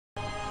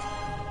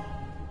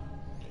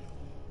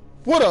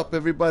What up,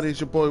 everybody? It's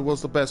your boy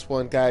Will's the best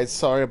one, guys.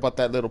 Sorry about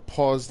that little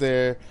pause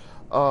there.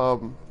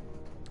 Um,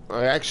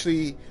 I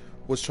actually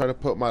was trying to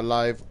put my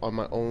live on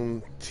my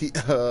own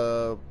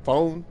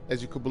phone,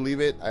 as you could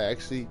believe it. I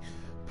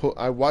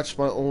watched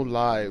my own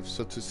live,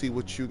 so to see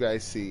what you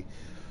guys see,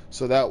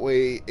 so that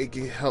way it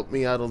can help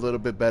me out a little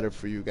bit better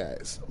for you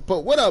guys. But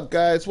what up,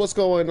 guys? What's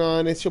going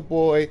on? It's your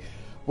boy.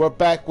 We're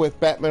back with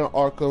Batman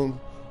Arkham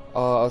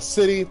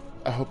City.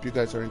 I hope you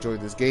guys are enjoying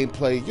this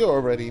gameplay. You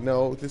already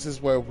know this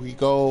is where we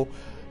go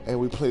and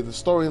we play the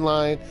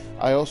storyline.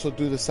 I also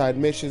do the side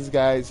missions,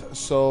 guys.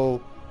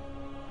 So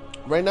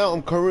right now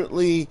I'm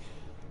currently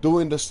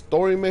doing the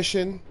story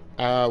mission.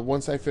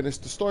 Once I finish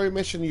the story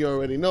mission, you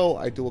already know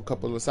I do a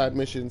couple of side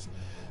missions.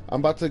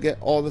 I'm about to get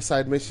all the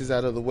side missions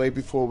out of the way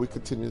before we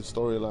continue the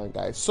storyline,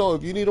 guys. So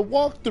if you need a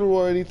walkthrough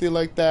or anything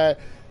like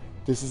that,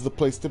 this is the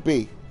place to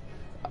be.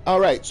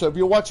 Alright, so if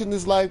you're watching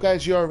this live,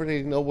 guys, you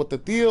already know what the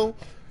deal.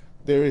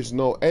 There is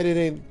no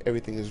editing.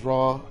 Everything is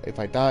raw. If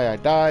I die, I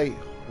die.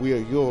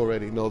 You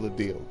already know the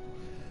deal.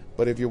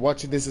 But if you're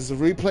watching this as a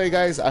replay,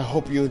 guys, I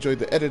hope you enjoyed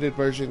the edited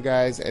version,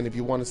 guys. And if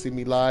you want to see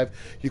me live,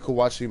 you can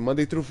watch me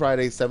Monday through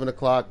Friday, 7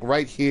 o'clock,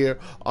 right here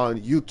on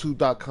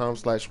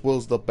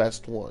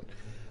youtube.com/willsthebestone.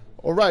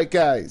 Alright,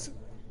 guys.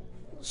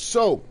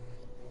 So,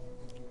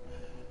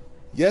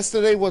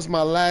 yesterday was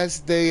my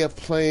last day of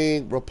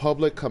playing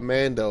Republic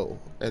Commando.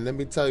 And let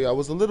me tell you, I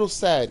was a little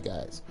sad,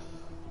 guys.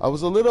 I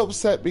was a little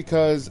upset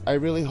because I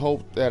really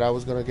hoped that I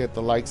was going to get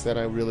the likes that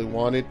I really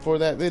wanted for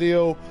that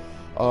video.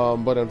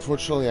 But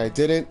unfortunately I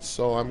didn't.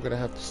 So I'm going to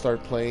have to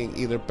start playing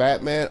either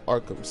Batman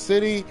Arkham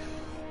City,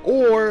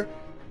 or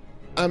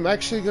I'm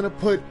actually going to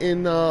put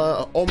in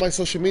all my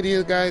social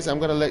media, guys. I'm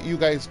going to let you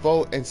guys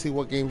vote and see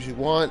what games you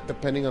want,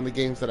 depending on the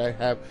games that I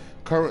have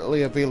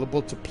currently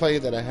available to play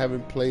that I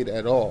haven't played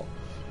at all.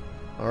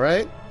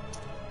 Alright?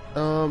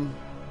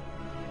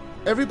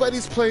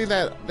 Everybody's playing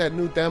that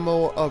new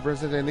demo of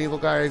Resident Evil,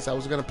 guys. I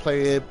was gonna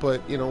play it, but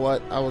you know what?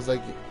 I was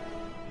like,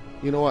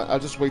 you know what? I'll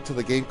just wait till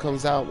the game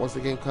comes out. Once the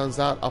game comes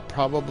out, I'll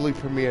probably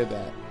premiere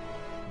that.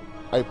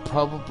 I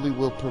probably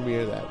will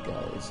premiere that,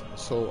 guys.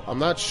 So I'm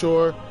not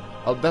sure.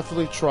 I'll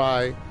definitely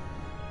try.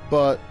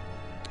 But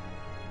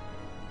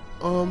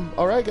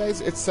alright, guys,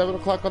 it's 7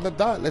 o'clock on the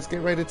dot. Let's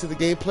get right into the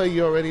gameplay.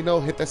 You already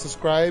know, hit that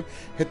subscribe,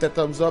 hit that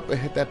thumbs up, and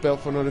hit that bell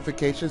for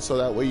notifications, so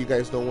that way you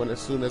guys know when as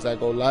soon as I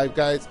go live,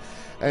 guys.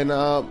 And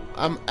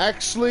I'm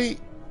actually,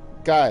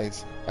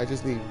 guys, I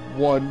just need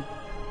one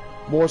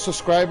more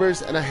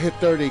subscribers and I hit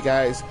 30,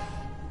 guys.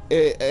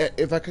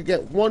 If I could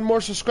get one more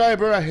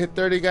subscriber, I hit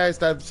 30, guys.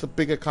 That's a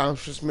big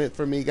accomplishment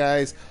for me,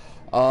 guys.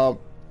 I'm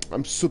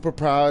super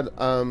proud.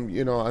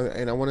 You know,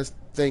 and I want to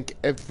thank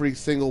every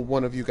single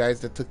one of you guys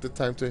that took the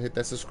time to hit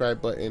that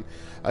subscribe button.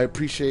 I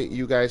appreciate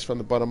you guys from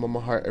the bottom of my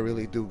heart. I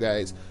really do,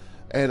 guys.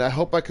 And I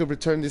hope I could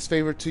return this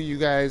favor to you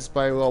guys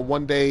by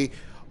one day.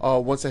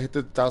 Once I hit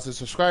the 1,000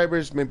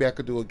 subscribers, maybe I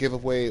could do a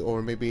giveaway,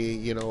 or maybe,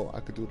 you know, I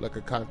could do like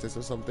a contest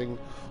or something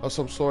of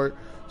some sort.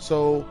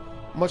 So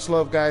much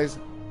love, guys.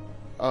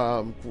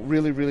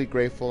 Really, really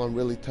grateful. I'm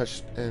really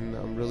touched, and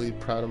I'm really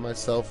proud of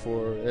myself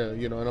for,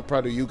 you know, and I'm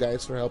proud of you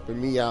guys for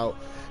helping me out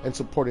and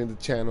supporting the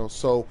channel.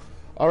 So,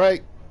 all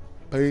right,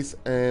 peace,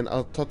 and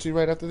I'll talk to you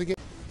right after the game.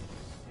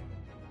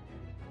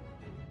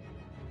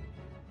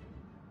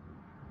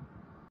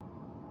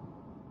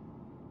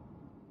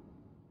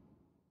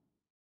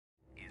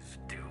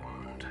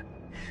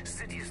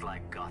 Cities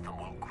like Gotham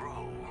will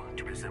grow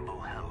to resemble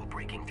hell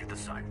breaking through the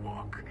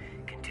sidewalk,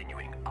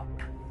 continuing up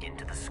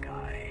into the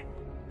sky.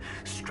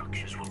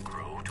 Structures will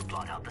grow to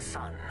blot out the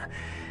sun,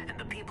 and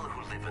the people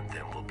who live in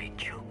them will be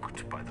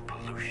choked by the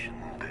pollution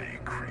they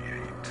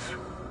create.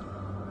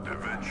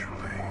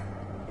 Eventually,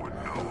 when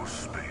no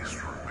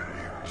space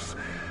remains,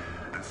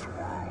 this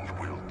world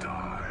will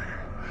die,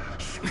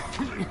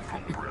 struggling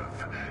for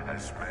breath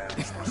as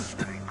man's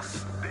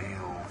mistakes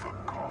nail the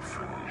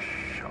coffin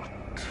shut.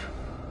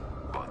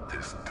 But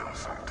this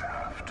doesn't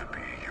have to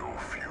be your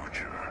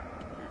future,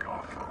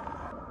 Gotham.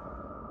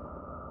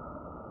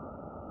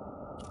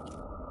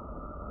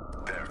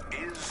 There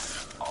is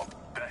a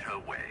better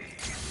way.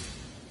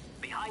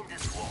 Behind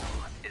this wall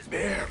is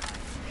There.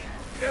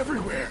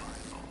 Everywhere.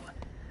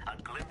 a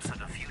glimpse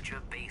of a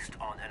future based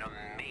on an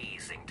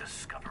amazing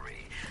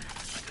discovery. A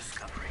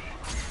discovery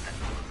that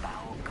will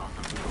allow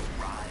Gotham to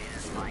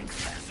rise like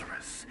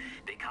Lazarus,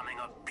 becoming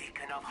a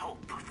beacon of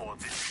hope for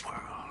this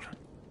world.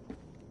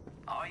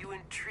 Are you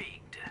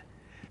intrigued?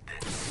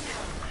 Then step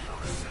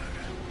closer.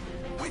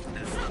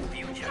 Witness the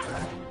future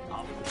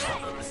of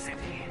Gotham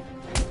City.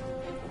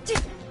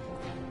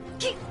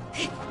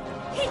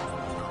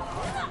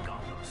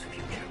 Gotham's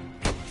future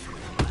beats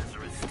with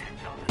Lazarus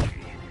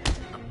technology.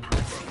 The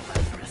powerful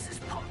Lazarus is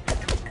pumped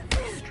into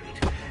every street,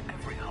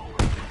 every home,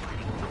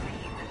 providing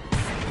clean,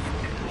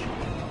 safe energy.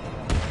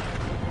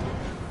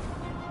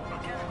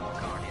 Mechanical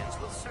guardians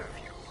will serve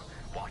you,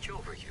 watch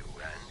over you,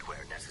 and,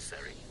 where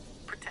necessary,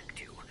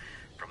 protect you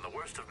from the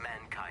worst of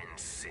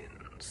mankind's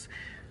sins.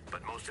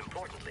 But most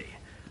importantly,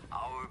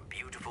 our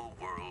beautiful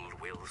world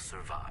will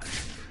survive.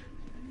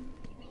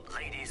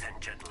 Ladies and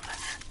gentlemen,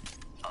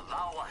 allow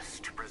Allow us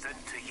to present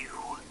to you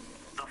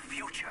the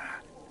future.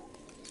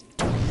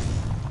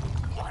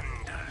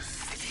 Wonder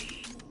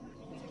City.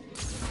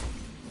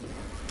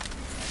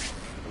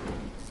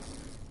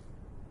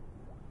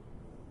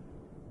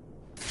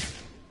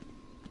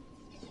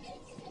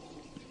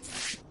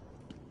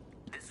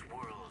 This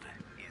world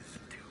is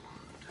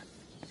doomed.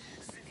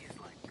 Cities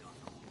like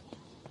Gotham.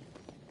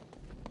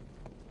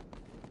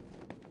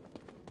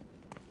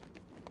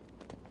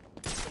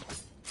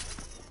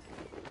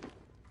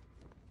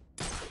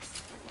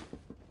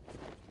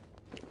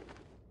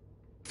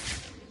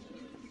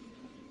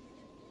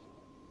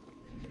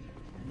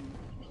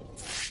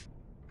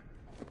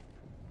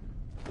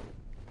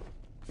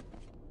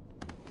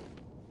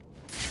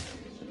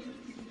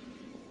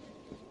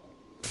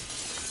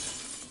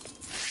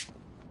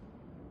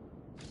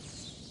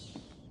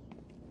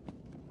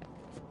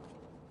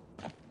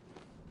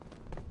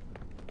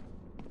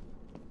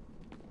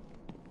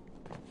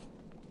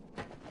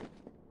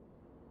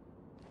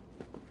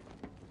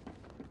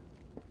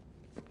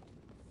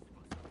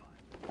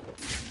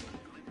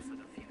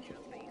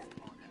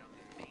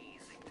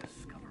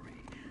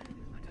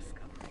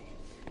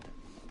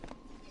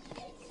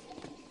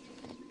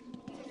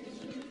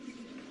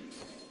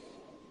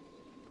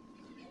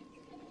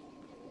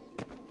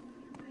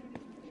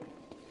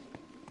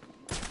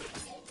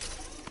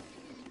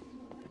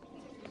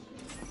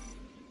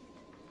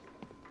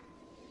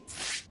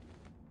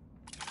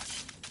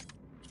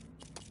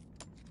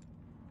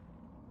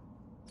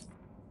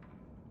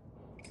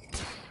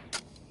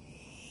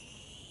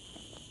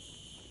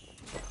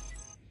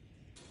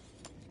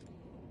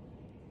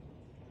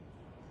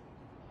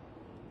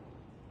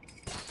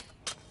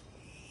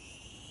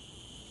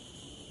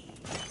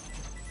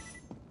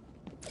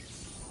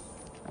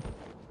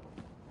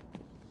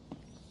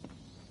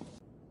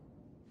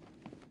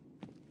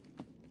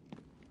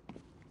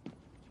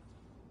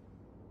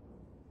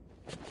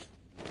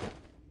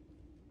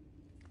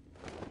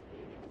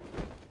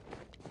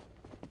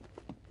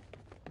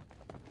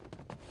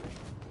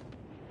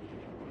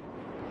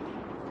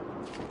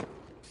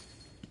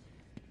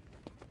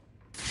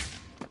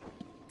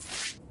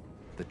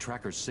 The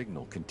tracker's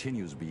signal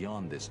continues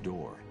beyond this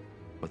door,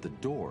 but the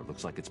door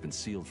looks like it's been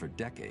sealed for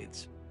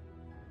decades.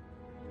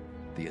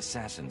 The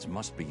assassins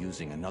must be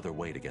using another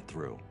way to get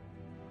through.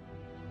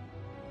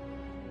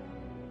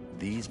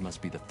 These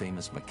must be the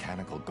famous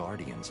mechanical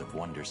guardians of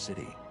Wonder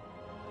City.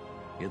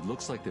 It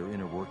looks like their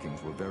inner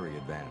workings were very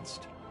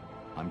advanced.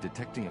 I'm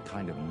detecting a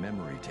kind of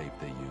memory tape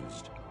they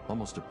used,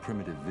 almost a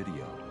primitive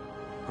video.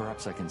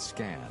 Perhaps I can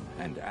scan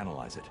and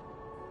analyze it.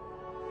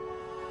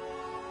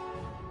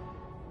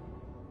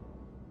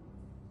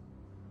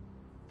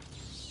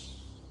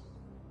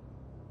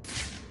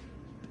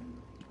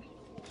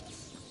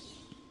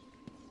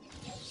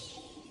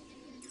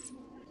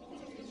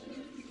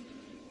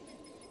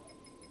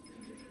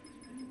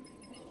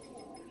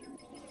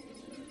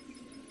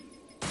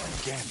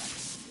 Again,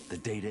 the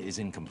data is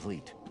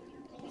incomplete.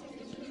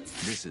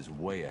 This is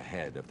way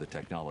ahead of the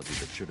technology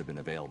that should have been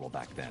available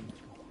back then.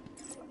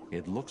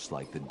 It looks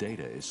like the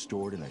data is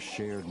stored in a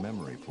shared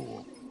memory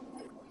pool.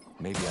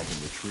 Maybe I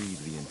can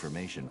retrieve the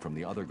information from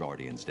the other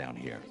Guardians down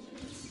here.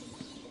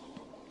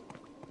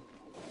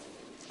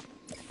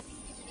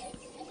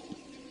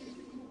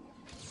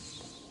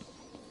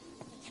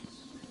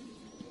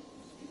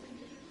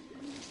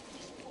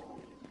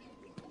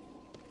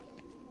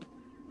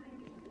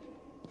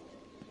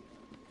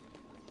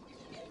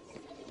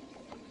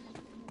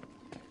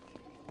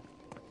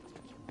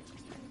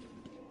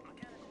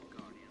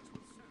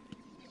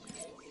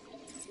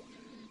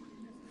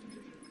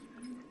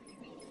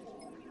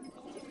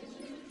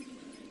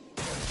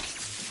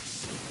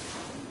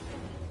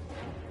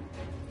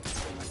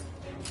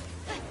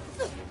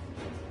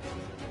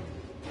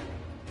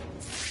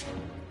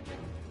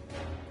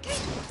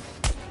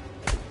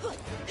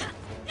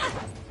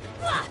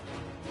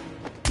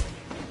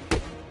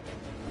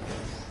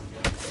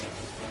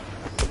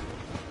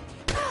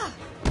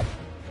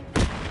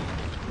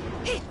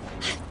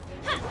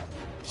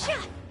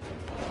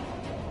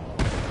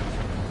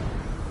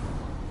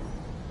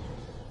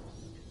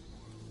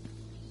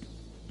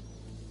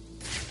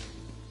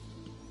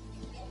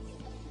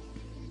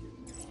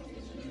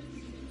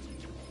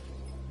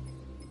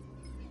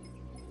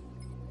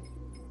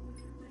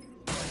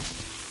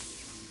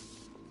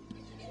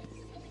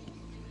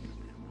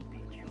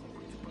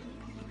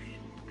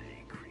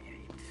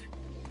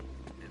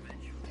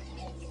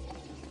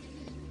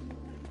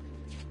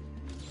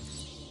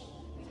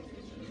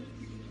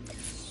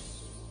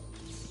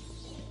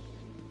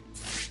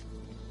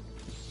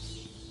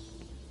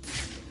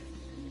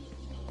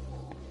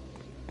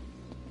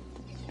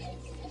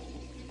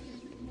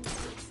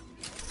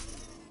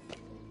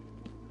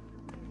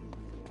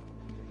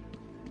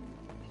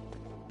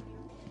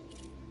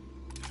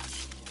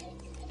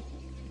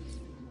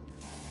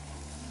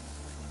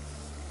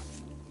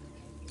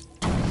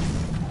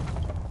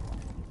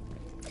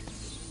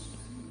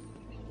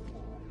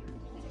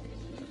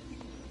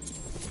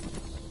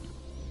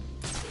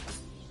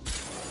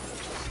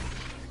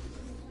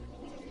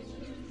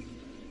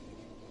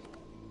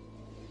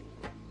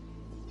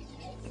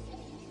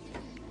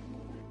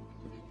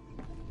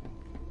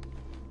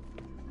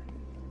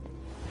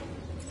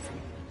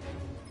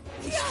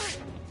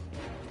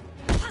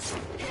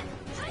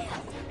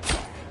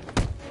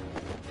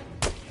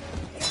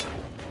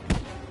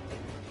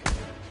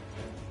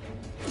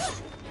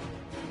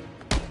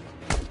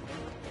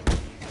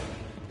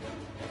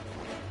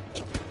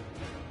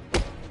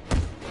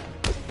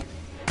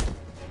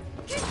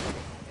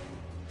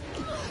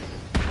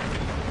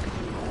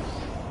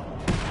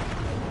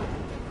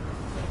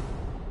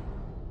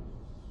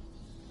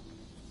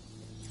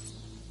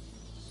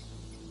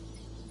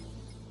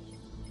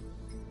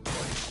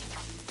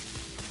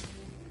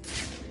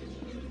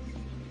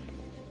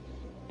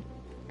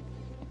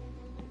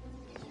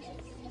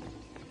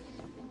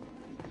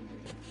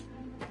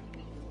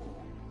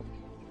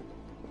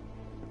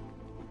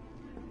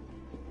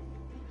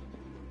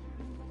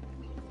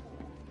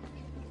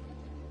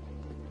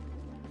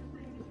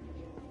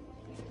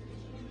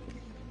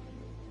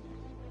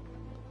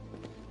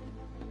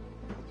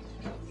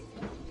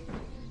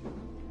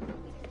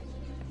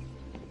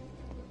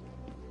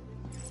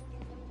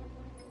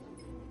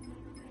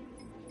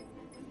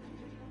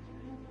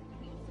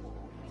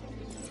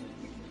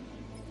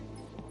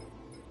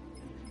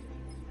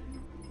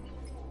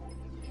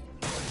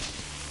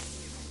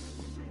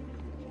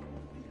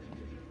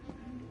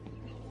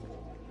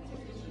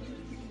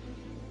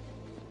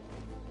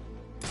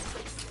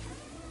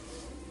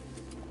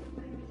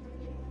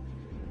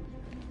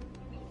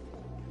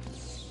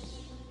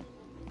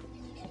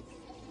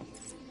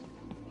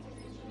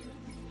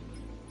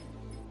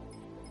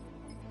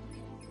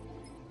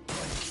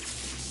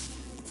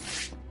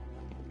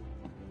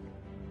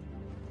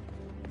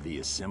 The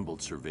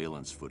assembled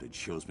surveillance footage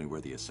shows me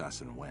where the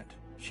assassin went.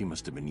 She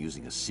must have been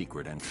using a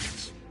secret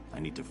entrance. I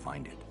need to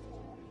find it.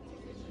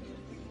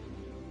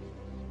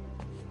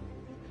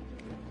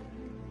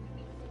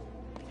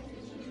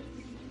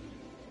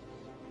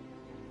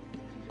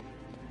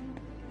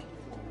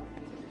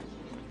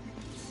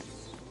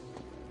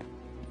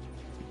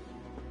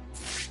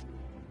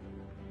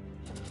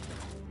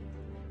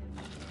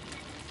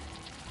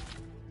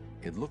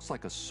 It looks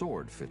like a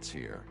sword fits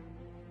here.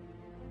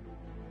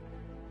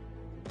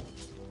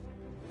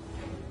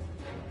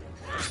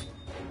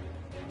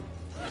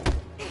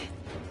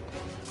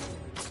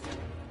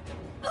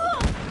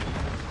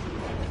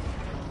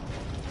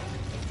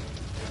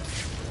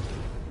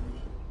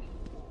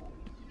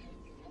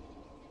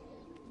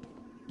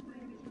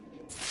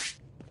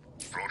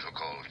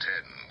 Protocol 10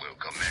 will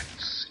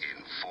commence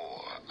in 4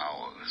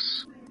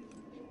 hours.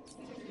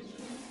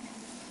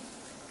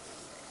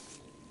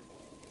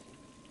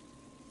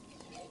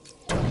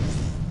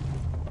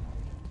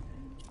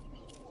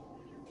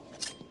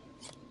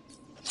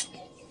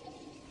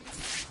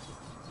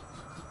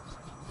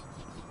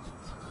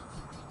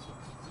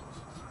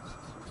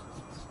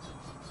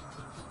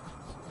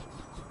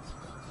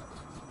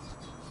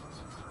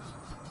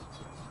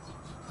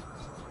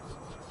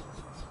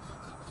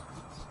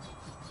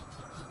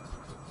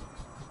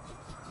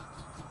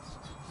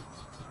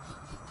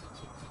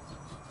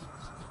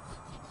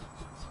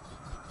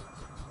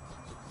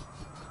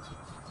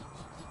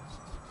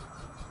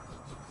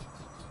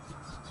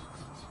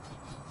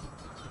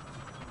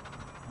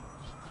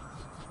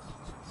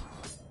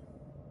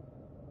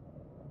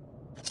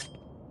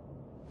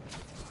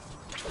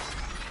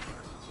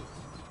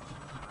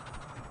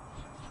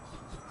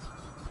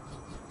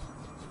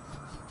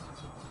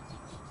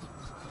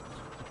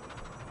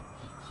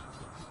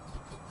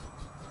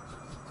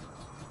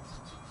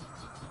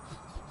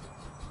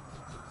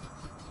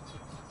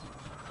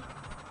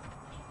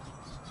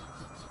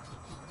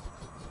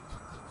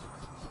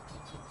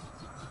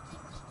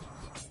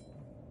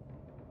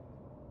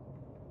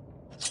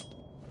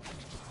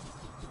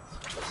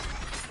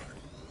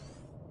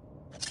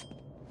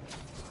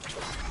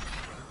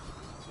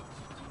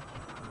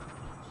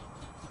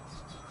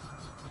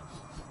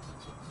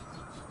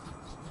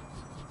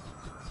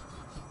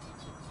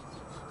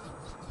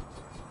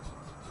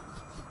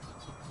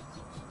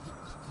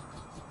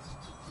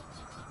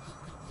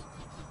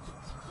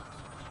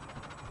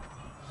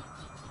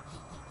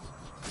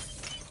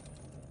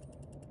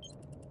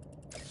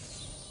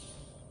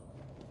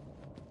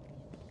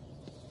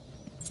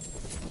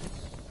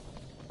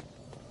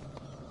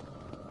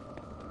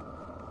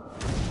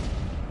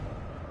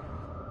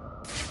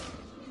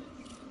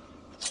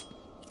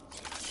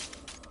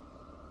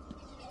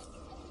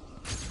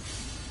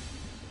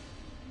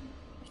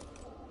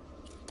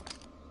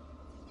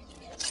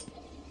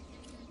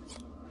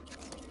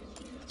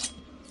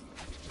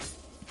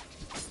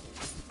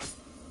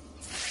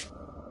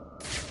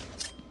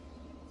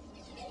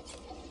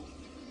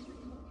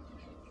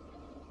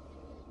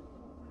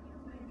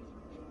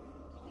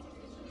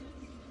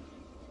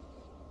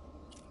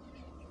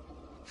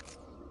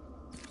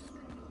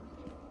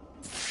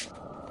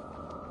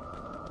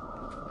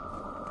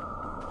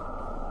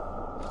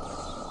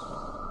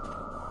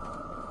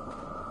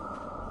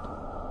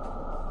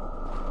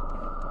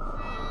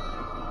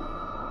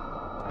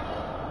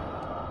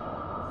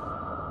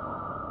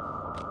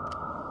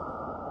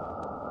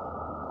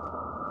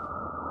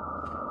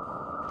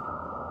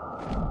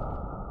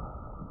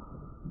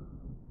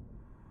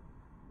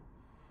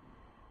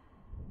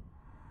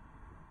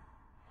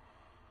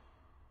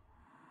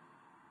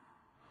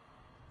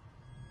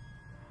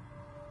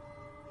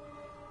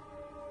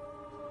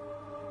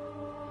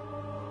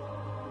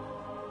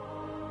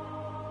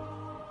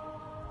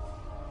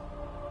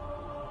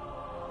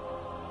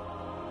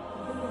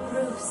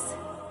 Bruce,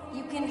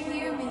 you can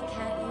hear me,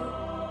 can't you?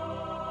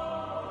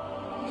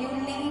 You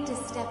need to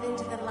step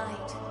into the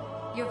light.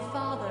 Your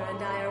father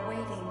and I are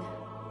waiting.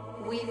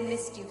 We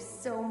missed you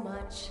so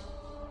much.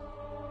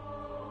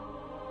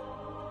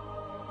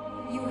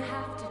 You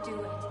have to do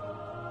it.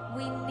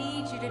 We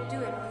need you to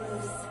do it,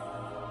 Bruce.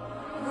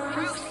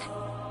 Bruce!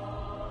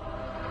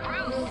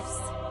 Bruce!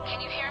 Can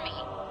you hear me?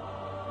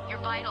 Your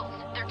vitals,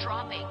 they're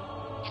dropping.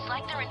 It's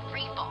like they're in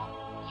free fall.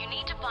 You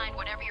need to find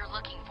whatever you're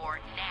looking for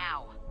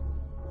now.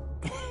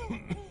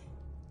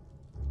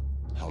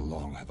 How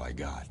long have I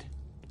got?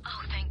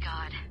 Oh, thank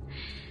God.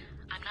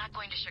 I'm not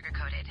going to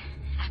sugarcoat it.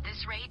 At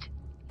this rate,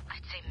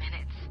 I'd say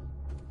minutes.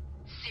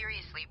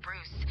 Seriously,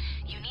 Bruce,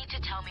 you need to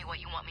tell me what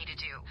you want me to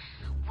do.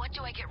 What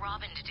do I get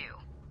Robin to do?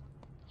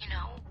 You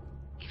know,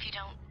 if you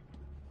don't...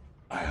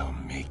 I'll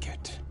make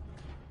it.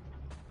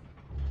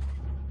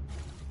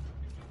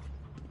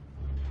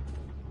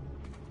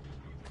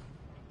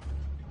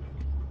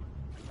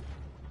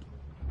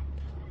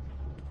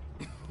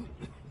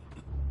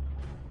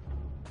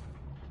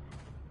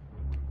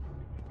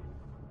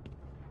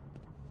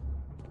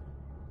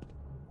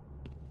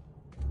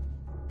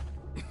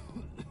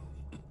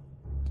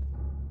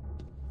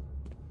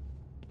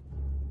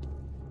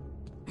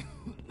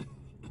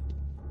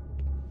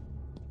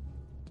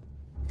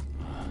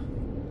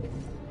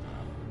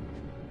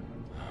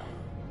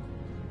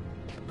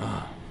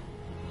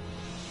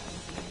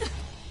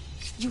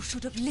 You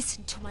should have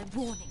listened to my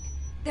warning.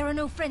 There are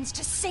no friends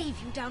to save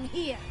you down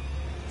here.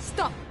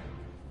 Stop!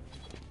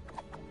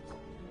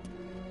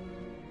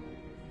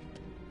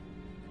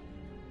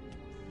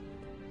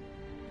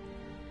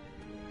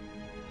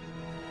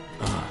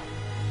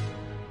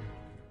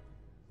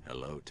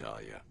 Hello,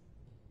 Talia.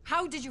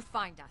 How did you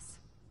find us?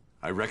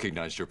 I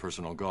recognized your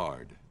personal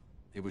guard.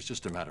 It was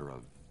just a matter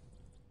of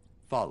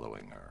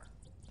following her.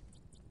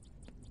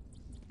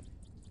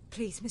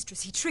 Please,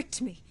 mistress, he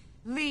tricked me.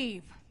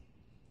 Leave.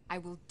 I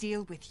will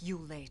deal with you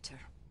later.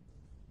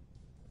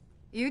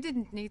 You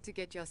didn't need to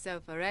get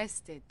yourself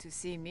arrested to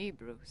see me,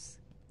 Bruce.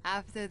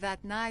 After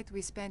that night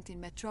we spent in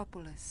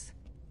Metropolis.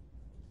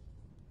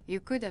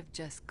 You could have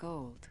just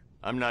called.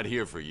 I'm not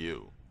here for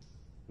you.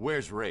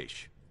 Where's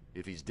Raish?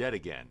 If he's dead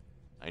again,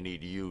 I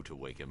need you to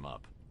wake him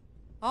up.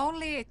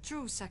 Only a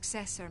true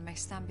successor may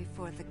stand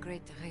before the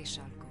great Raish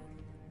Al Ghul.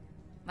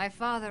 My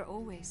father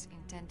always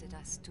intended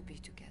us to be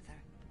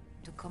together,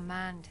 to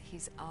command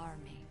his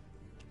army.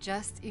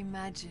 Just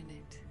imagine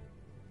it.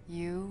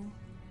 You,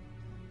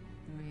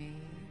 me,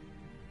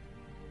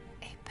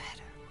 a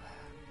better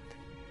world.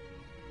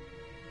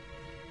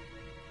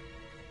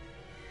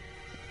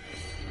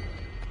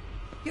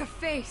 Your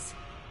face!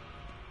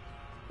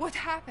 What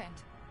happened?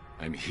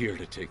 I'm here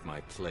to take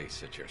my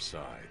place at your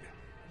side.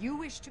 You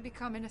wish to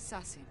become an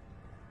assassin.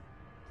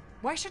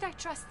 Why should I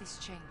trust this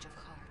change of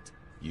heart?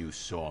 You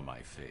saw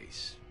my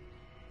face.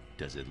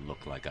 Does it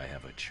look like I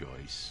have a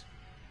choice?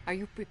 Are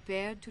you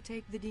prepared to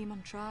take the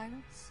demon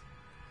trials?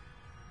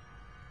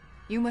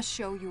 You must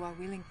show you are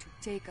willing to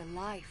take a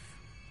life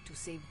to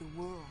save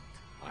the world.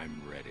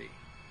 I'm ready.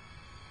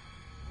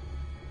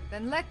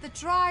 Then let the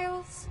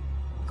trials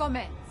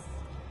commence.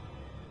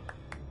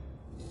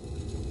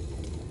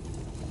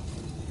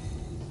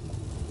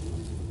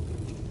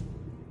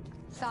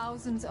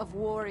 Thousands of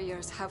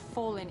warriors have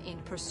fallen in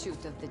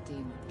pursuit of the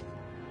demon.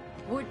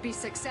 Would-be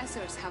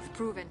successors have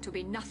proven to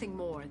be nothing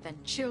more than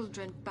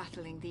children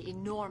battling the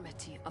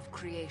enormity of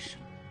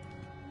creation.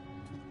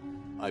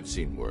 I've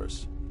seen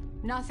worse.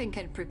 Nothing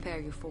can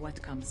prepare you for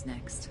what comes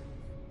next.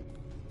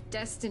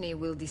 Destiny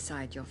will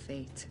decide your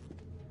fate.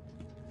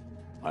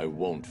 I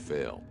won't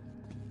fail.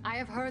 I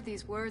have heard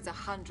these words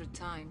 100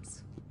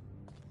 times.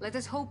 Let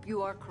us hope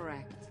you are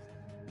correct.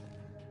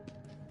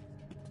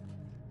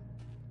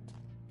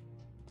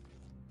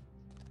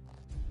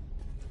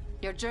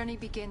 Your journey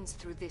begins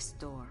through this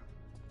door.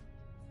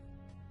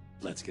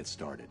 Let's get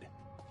started.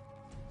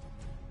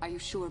 Are you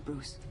sure,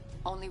 Bruce?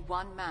 Only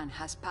one man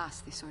has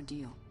passed this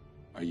ordeal.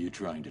 Are you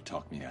trying to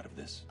talk me out of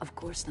this? Of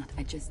course not.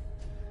 I just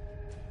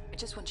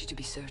want you to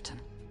be certain.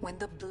 When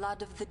the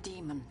blood of the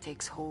demon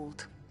takes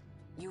hold,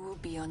 you will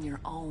be on your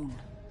own.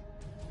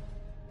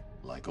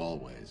 Like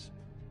always.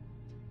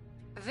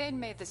 Then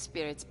may the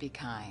spirits be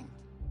kind.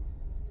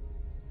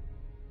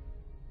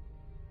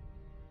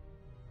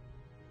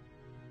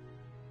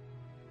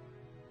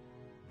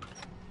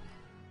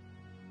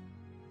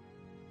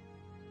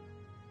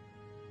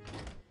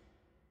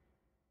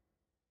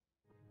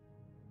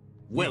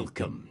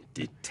 Welcome,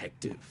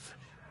 detective.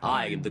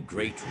 I am the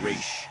great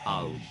Raish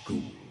Al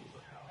Ghul.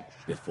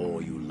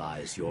 Before you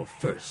lies your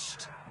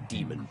first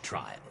demon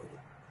trial.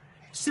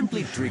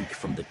 Simply drink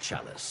from the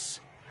chalice.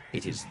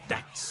 It is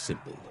that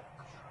simple.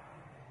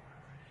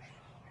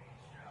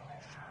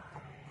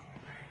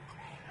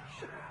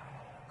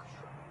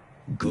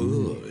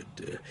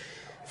 Good.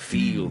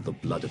 Feel the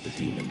blood of the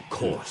demon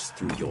course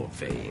through your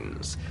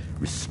veins,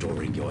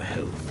 restoring your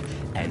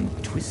health and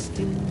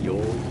twisting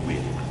your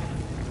will.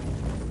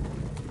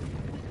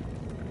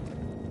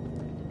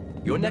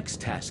 Your next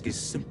task is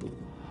simple.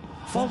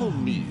 Follow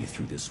me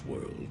through this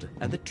world,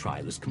 and the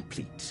trial is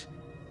complete.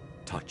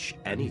 Touch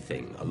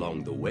anything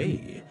along the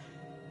way,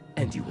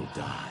 and you will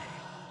die.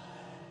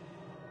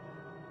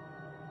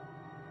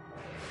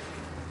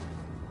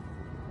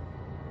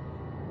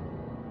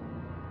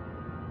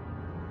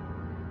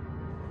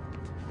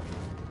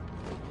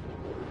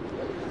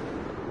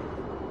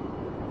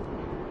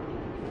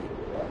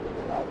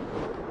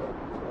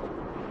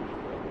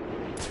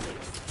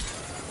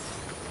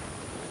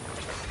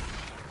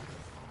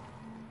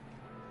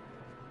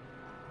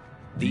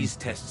 These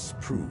tests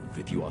prove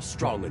if you are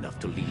strong enough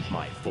to lead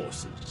my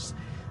forces,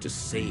 to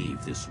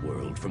save this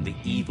world from the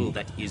evil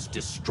that is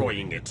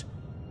destroying it.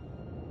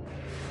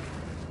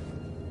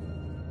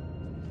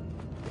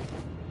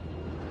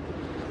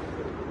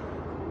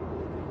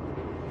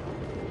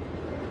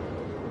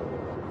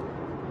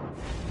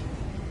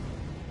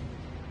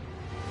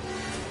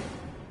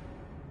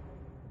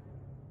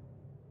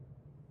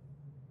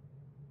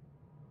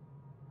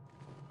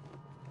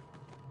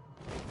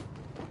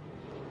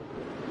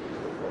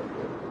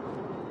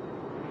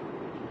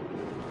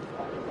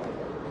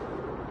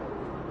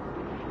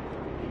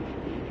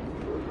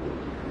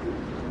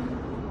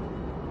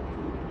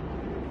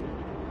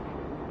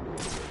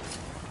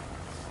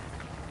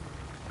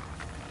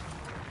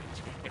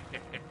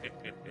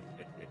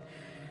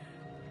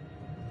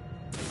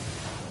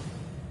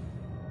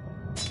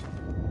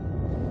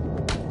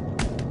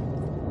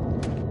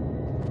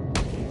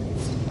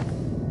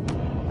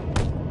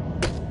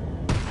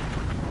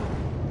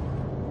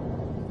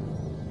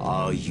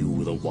 Are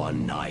you the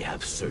one I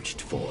have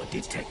searched for,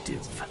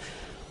 Detective?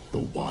 The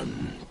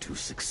one to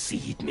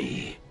succeed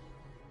me?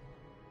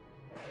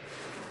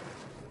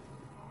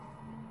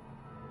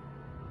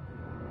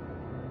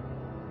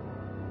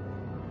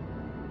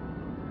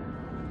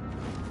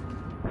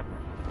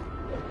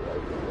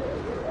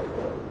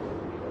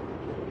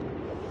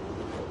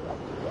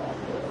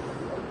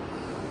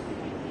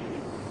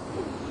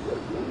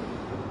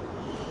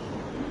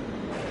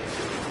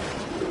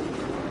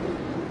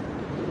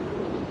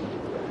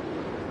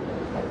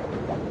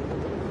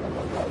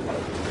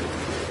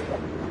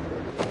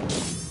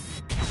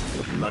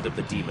 The blood of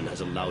the demon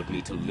has allowed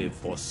me to live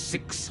for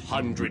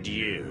 600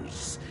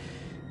 years.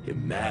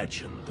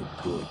 Imagine the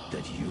good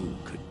that you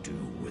could do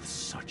with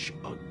such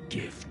a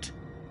gift.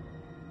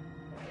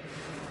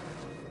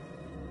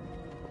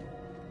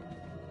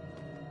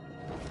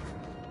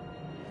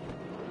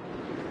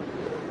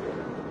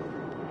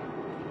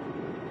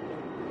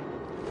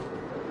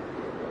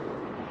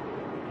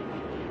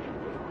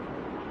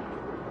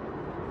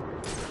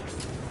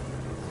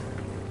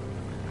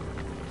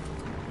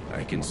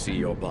 I can see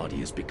your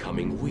body is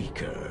becoming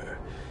weaker.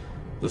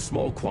 The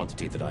small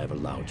quantity that I have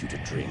allowed you to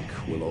drink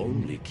will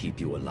only keep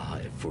you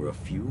alive for a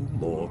few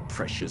more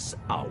precious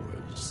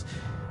hours.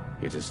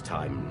 It is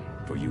time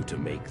for you to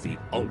make the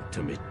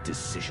ultimate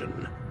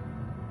decision.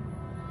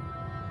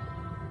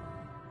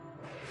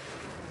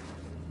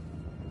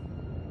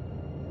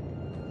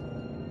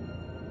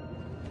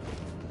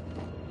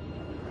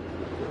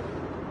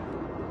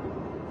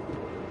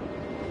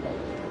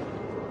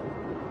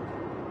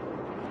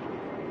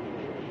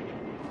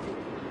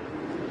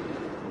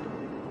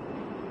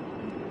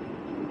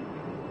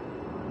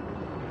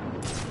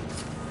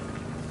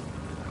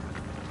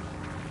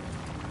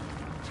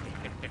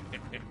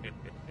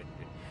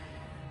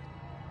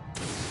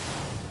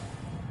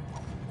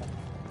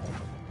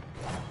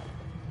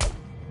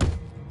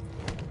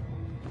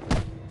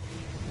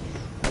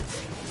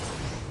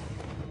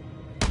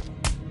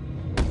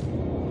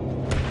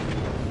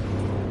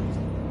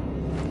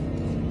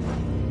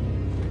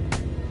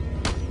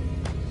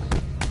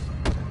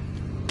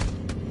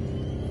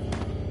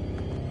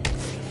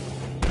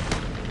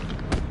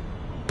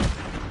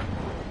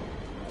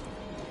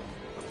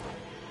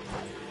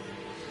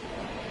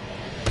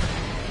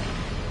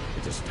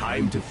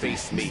 Time to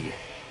face me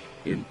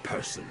in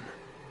person.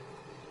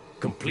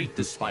 Complete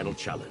this final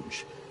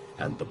challenge,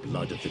 and the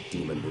blood of the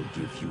demon will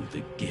give you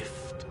the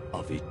gift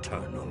of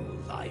eternal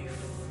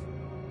life.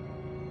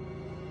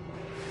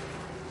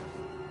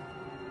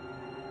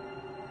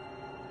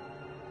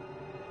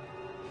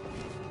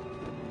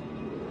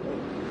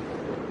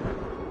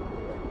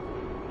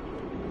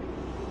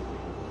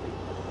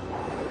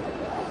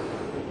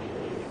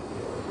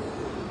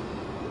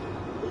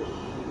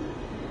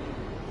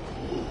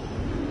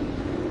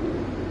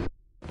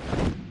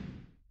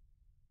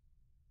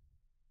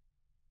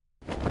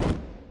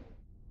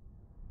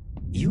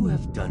 You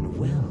have done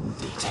well,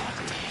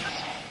 detective.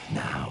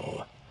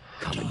 Now,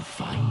 come and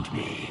find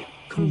me.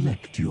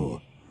 Collect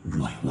your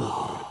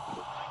reward.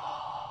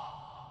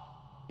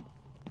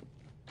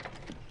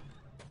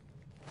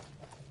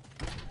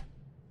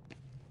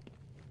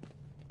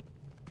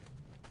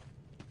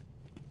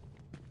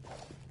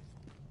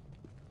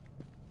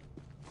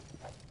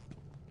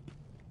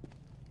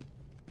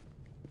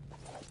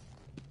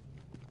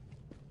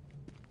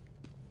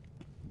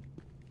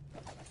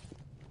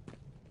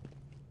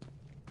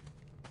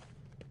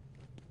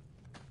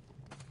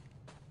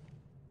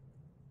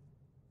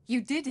 You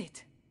did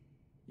it.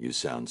 You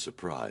sound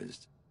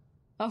surprised.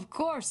 Of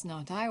course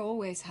not. I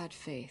always had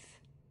faith.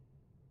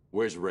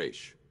 Where's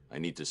Raish? I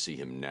need to see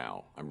him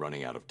now. I'm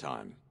running out of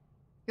time.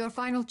 Your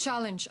final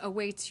challenge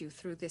awaits you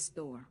through this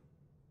door.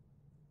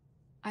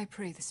 I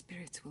pray the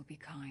spirits will be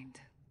kind.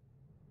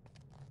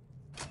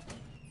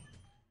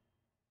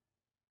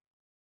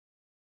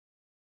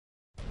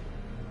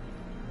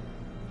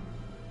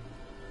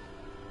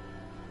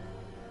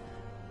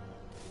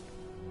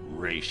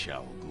 Raish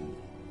al Ghul.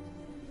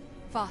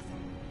 Father.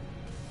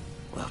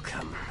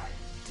 Welcome,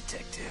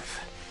 Detective.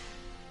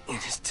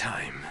 It is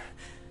time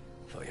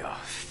for your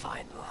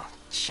final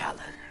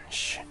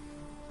challenge.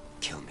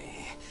 Kill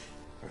me.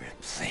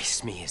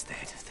 Replace me as the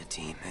head of the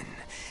demon.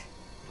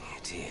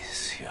 It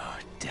is your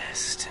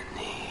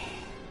destiny.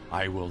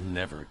 I will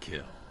never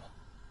kill.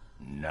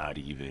 Not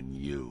even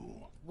you.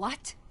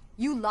 What?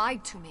 You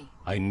lied to me.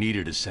 I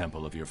needed a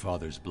sample of your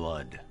father's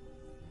blood.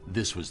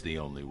 This was the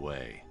only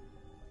way.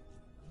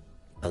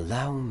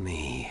 Allow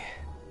me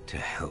to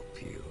help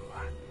you.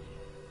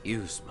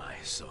 Use my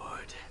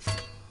sword.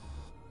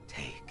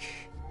 Take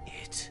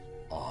it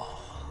all.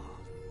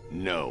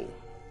 No.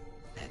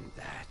 And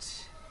that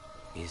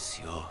is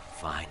your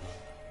final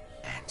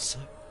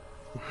answer?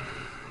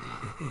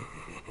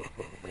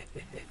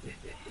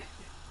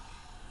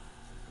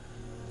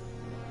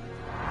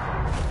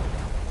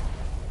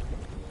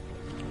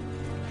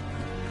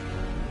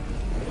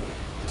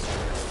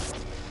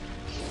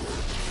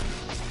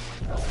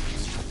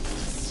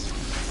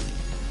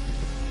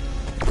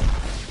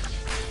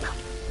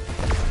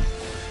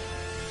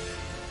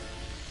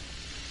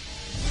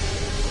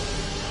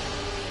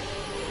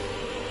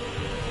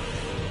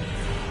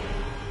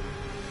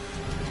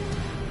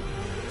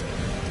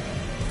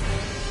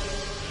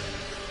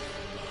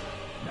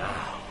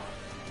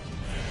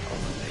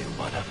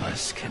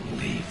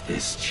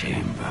 this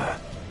chamber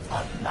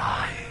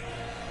alive.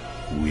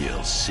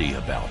 We'll see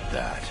about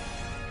that.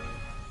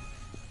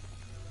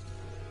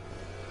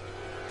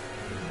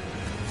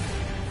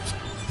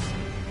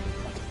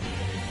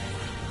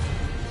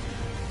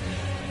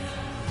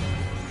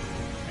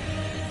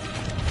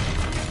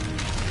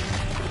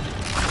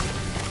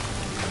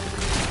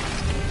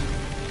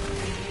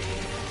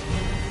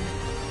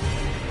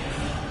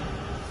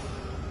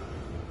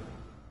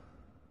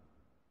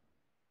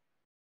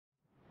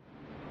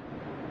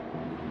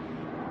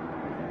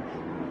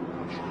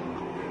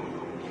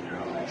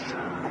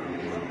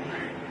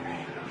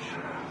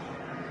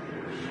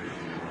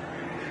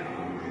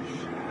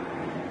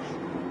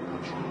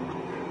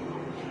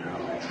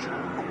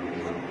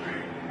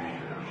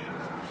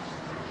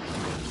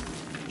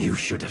 You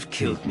should have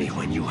killed me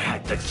when you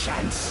had the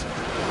chance.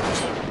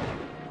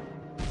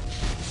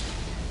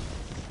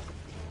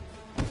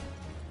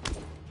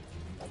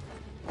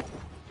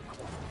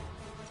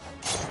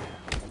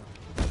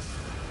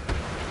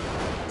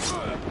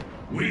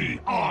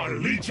 We are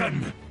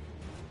Legion!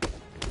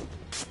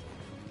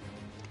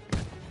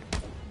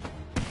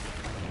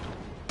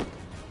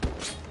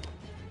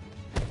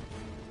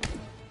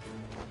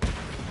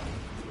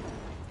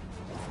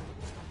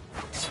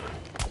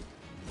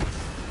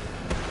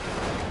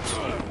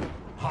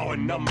 Our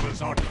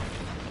numbers are...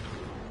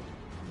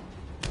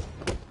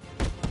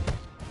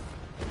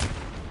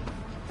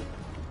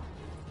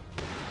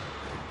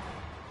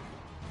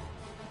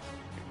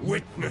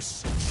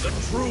 Witness the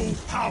true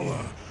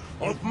power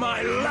of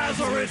my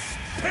Lazarus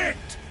Pit!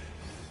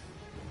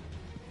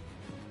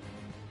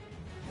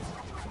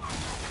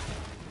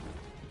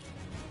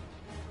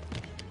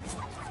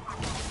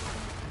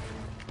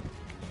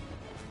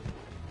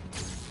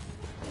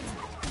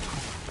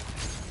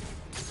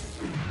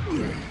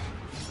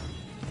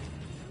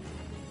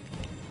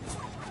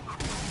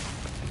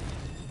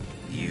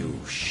 You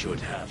should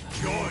have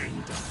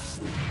joined us.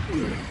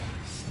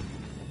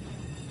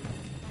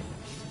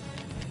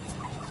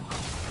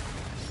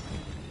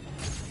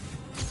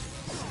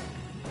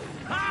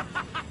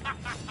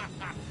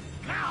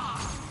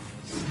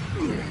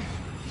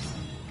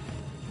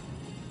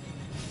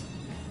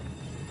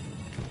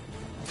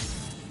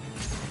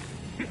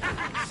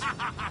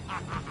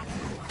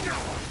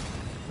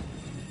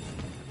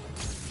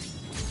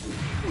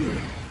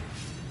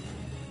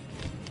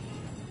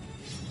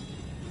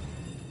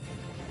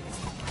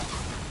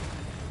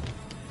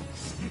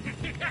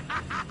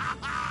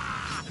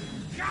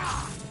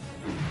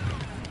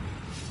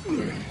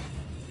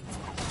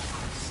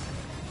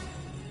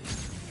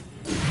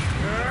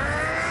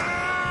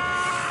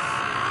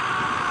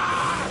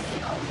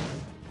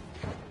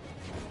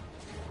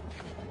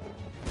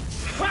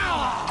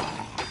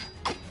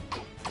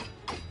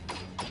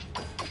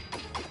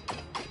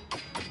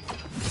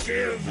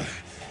 Give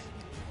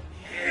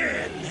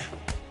in.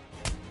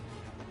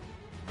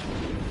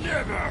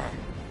 Never.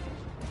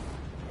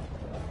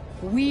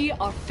 We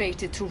are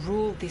fated to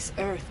rule this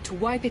earth, to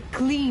wipe it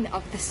clean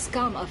of the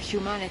scum of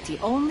humanity.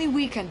 Only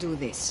we can do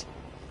this.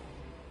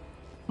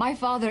 My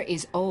father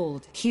is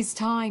old. His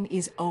time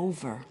is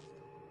over.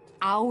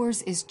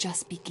 Ours is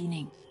just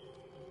beginning.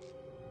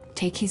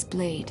 Take his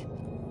blade.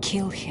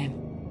 Kill him.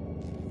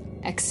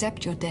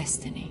 Accept your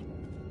destiny.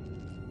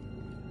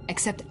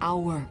 Accept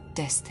our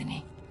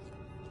destiny.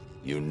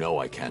 You know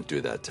I can't do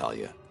that,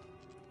 Talia.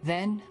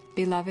 Then,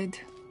 beloved,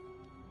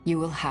 you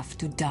will have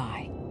to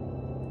die.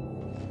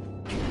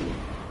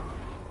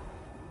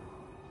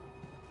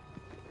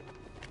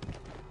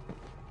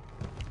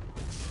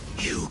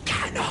 You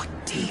cannot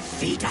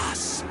defeat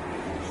us.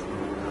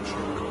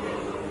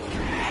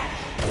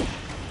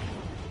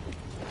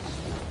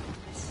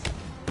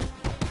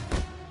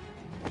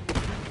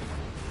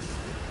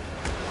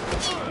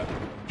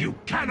 You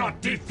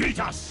cannot defeat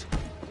us.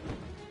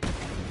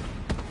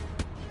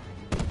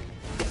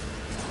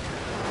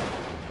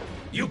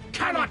 You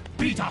cannot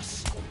beat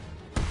us!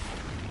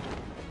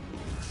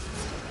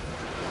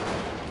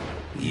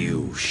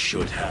 You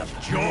should have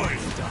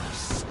joined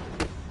us.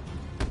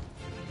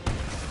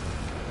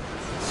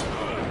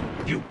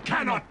 You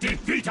cannot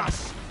defeat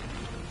us!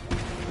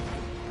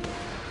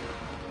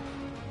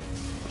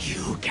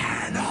 You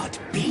cannot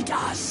beat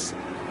us!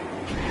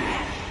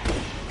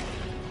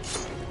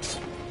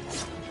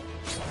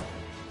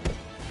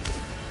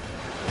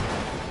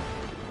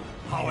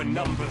 Our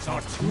numbers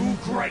are too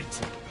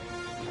great!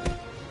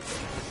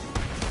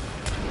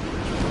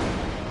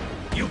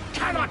 You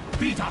cannot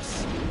beat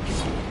us!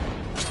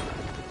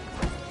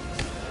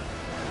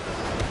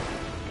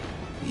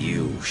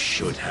 You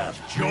should have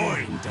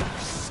joined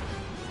us.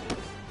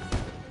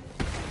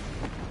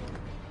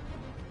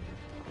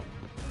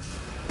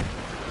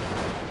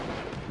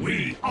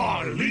 We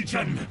are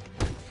Legion!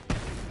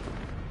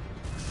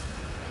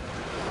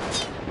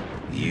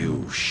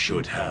 You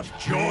should have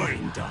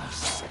joined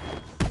us.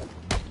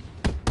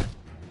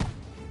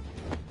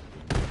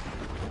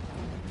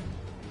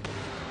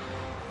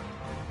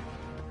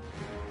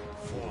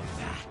 For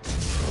that,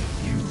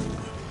 you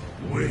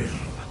will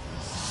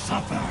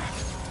suffer.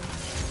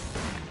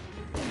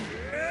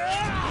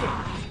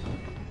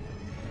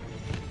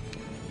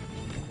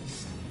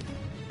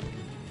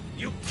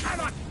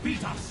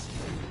 beat us!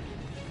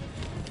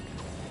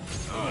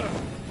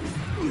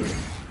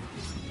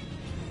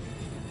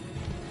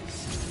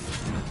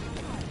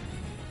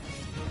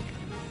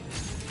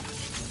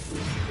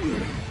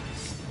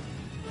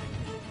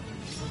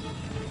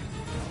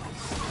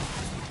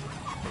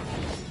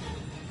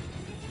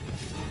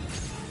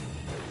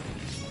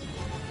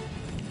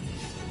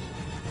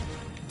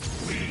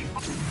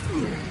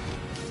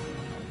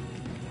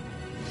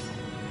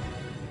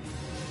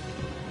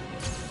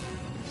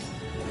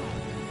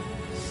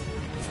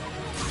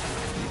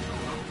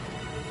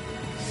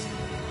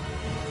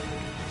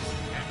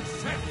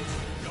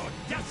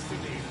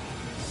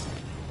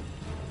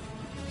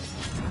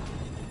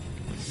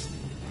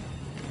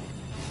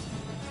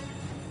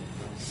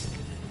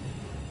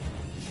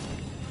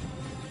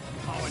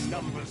 Our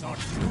numbers are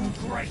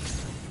too great!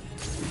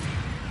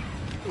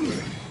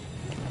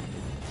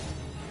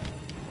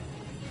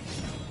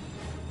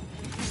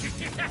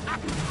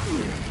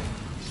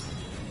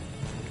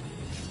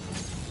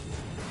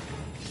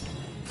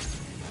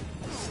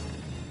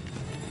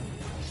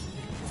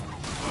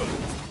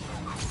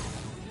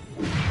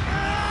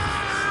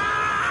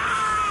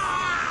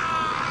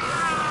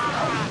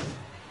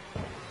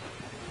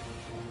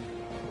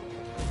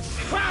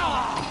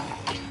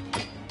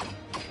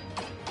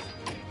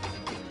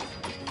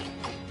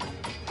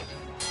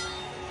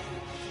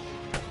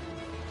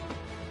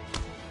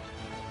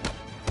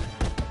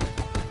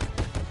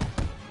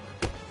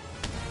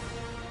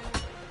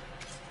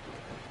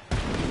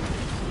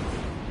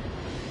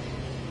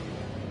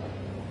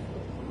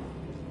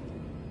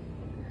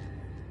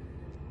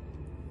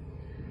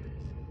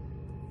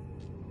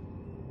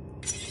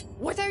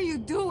 What are you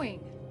doing?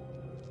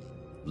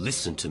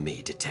 Listen to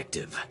me,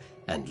 detective,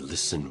 and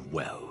listen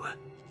well.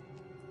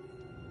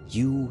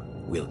 You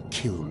will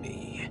kill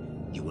me.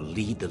 You will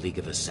lead the League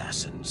of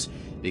Assassins,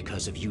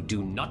 because if you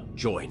do not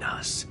join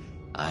us,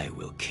 I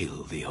will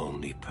kill the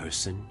only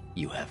person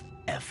you have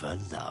ever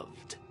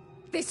loved.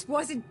 This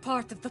wasn't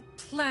part of the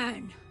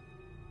plan.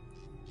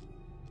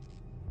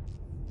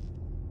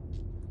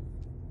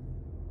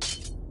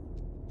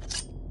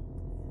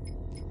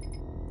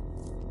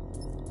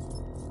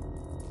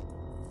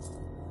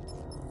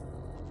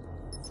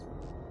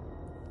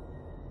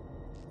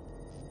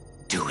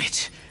 Do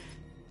it.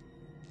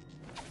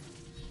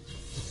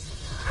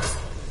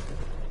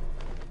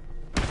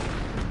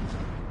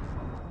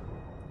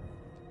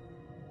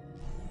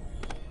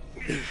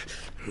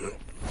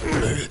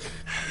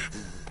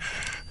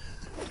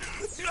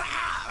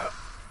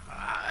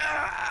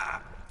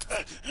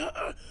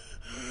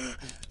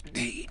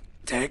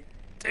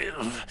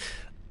 Detective.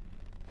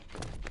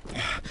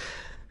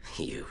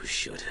 You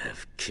should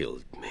have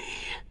killed me.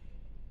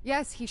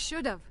 Yes, he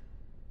should have.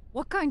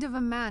 What kind of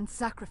a man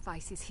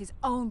sacrifices his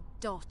own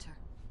daughter?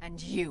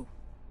 And you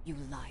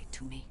lied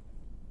to me.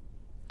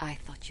 I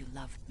thought you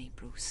loved me,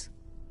 Bruce.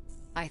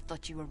 I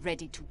thought you were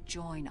ready to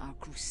join our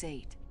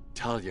crusade.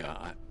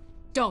 Talia,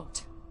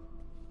 Don't!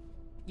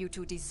 You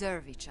two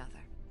deserve each other.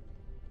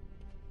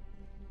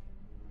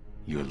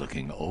 You're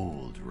looking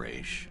old,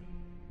 Raish.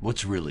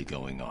 What's really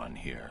going on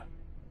here?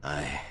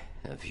 I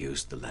have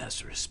used the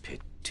Lazarus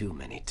Pit too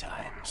many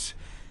times.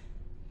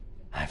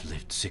 I've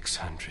lived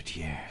 600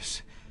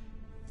 years.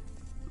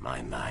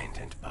 My mind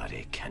and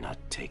body cannot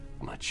take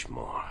much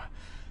more.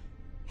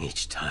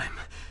 Each time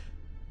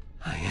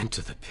I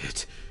enter the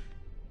pit,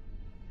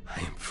 I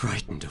am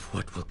frightened of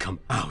what will come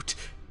out.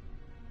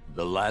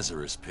 the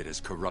Lazarus Pit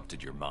has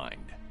corrupted your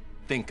mind.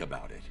 Think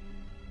about it.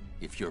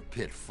 If your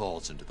pit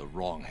falls into the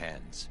wrong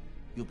hands,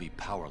 you'll be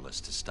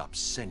powerless to stop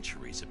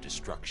centuries of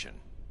destruction.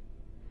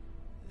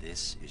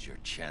 This is your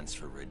chance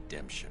for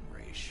redemption,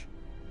 Raish.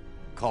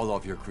 Call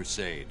off your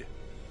crusade,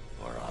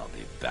 or I'll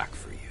be back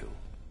for you.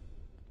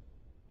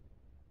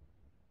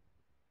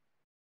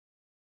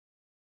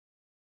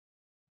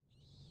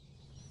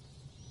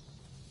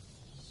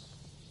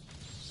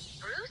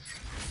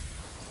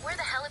 Bruce? Where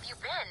the hell have you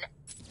been?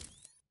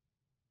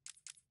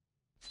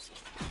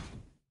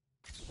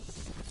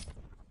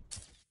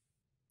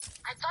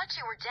 I thought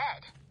you were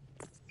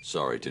dead.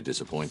 Sorry to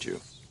disappoint you.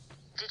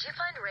 Did you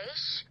find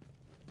Raish?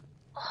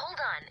 Hold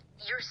on.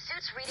 Your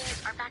suit's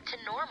readings are back to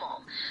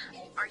normal.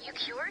 Are you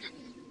cured?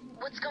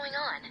 What's going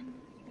on?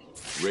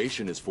 Raish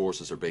and his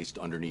forces are based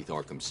underneath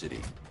Arkham City,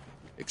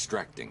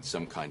 extracting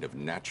some kind of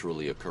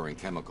naturally occurring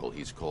chemical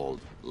he's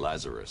called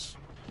Lazarus.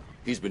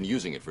 He's been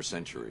using it for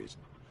centuries,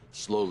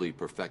 slowly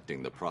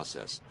perfecting the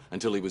process,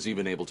 until he was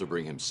even able to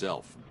bring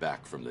himself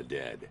back from the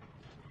dead.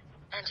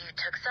 And you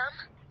took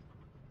some?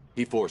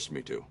 He forced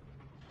me to.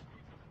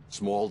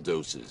 Small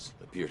doses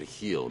appear to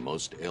heal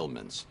most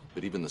ailments,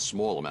 but even the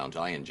small amount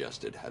I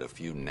ingested had a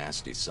few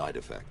nasty side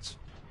effects.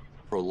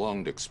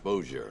 Prolonged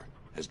exposure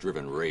has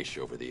driven Raish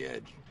over the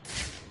edge.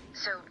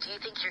 So, do you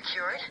think you're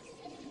cured?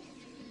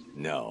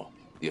 No,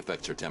 the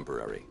effects are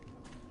temporary.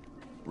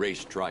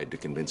 Raish tried to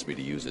convince me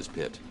to use his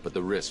pit, but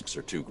the risks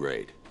are too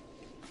great.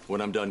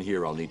 When I'm done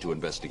here, I'll need to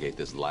investigate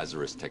this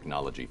Lazarus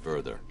technology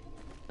further.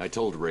 I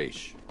told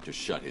Raish to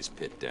shut his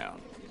pit down.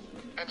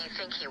 And you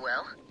think he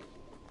will?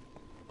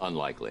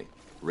 Unlikely.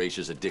 Raish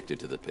is addicted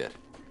to the pit.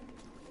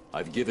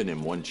 I've given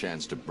him one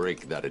chance to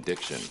break that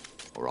addiction,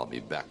 or I'll be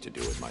back to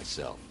do it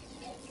myself.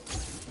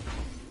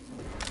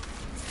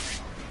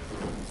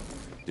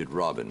 Did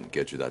Robin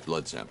get you that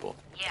blood sample?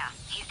 Yeah,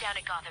 he's down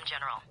at Gotham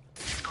General.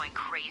 It's going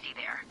crazy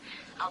there.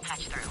 I'll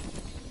patch through.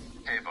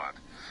 Hey, Bud.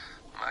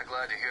 I'm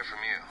glad to hear from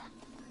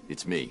you.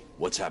 It's me.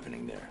 What's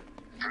happening there?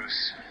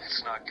 Bruce,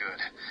 it's not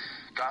good.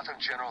 Gotham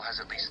General has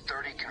at least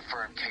 30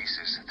 confirmed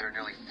cases. There are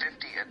nearly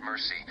 50 at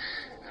Mercy,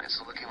 and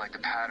it's looking like the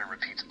pattern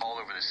repeats all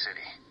over the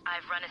city.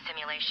 I've run a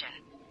simulation.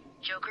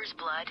 Joker's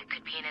blood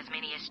could be in as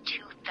many as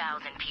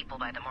 2,000 people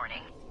by the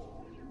morning.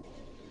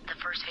 The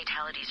first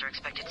fatalities are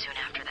expected soon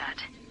after that.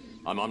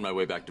 I'm on my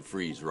way back to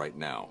Freeze right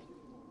now.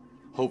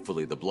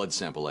 Hopefully the blood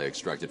sample I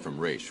extracted from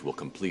Raish will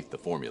complete the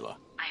formula.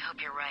 I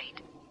hope you're right.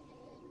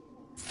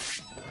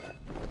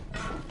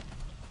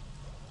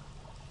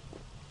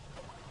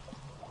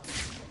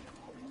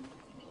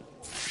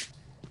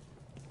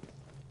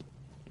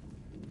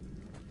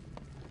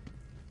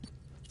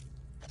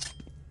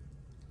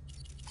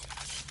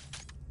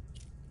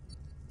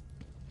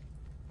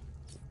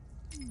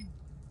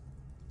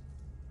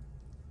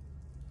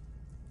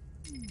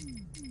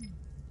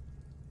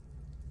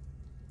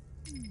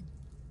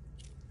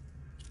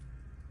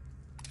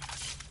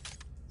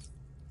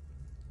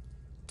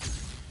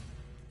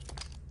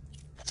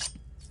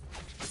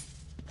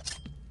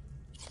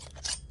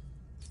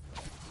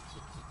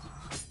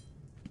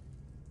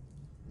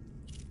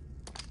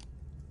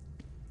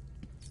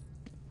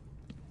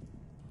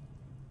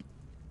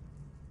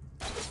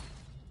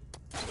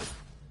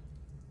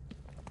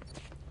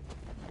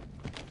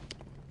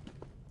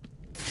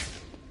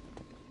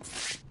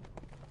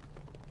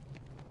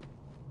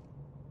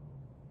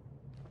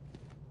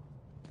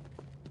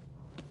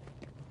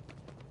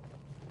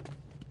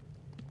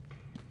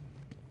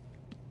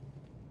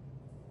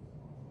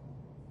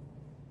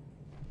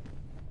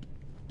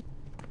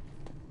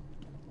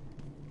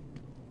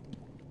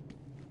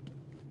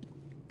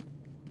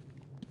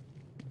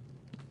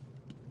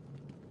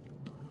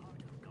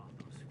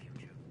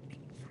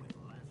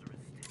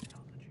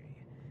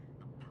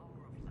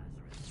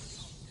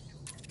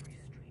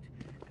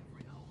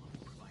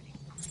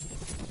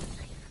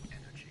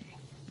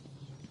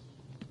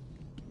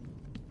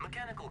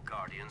 Mechanical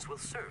guardians will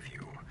serve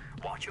you,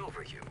 watch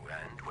over you,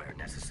 and, where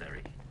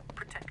necessary,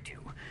 protect you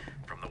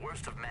from the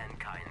worst of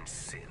mankind's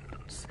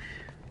sins.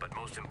 But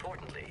most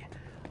importantly,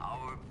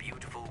 our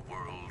beautiful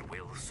world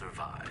will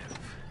survive.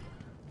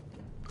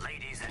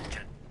 Ladies and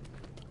gentlemen.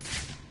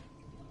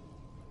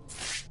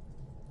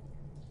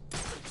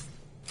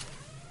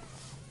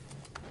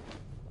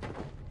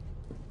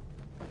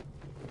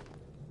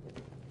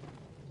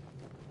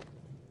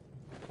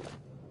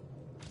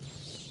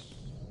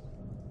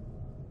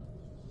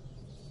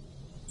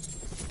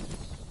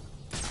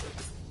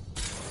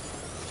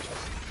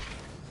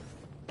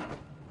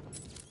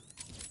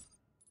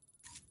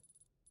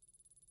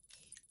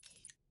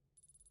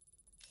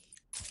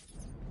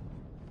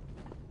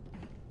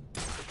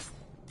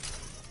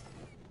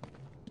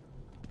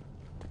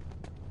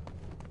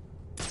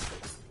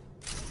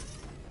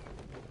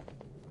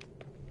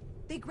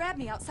 They grabbed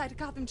me outside of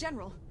Gotham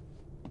General.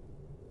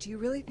 Do you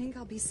really think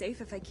I'll be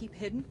safe if I keep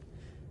hidden?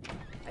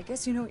 I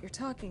guess you know what you're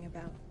talking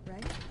about,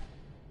 right?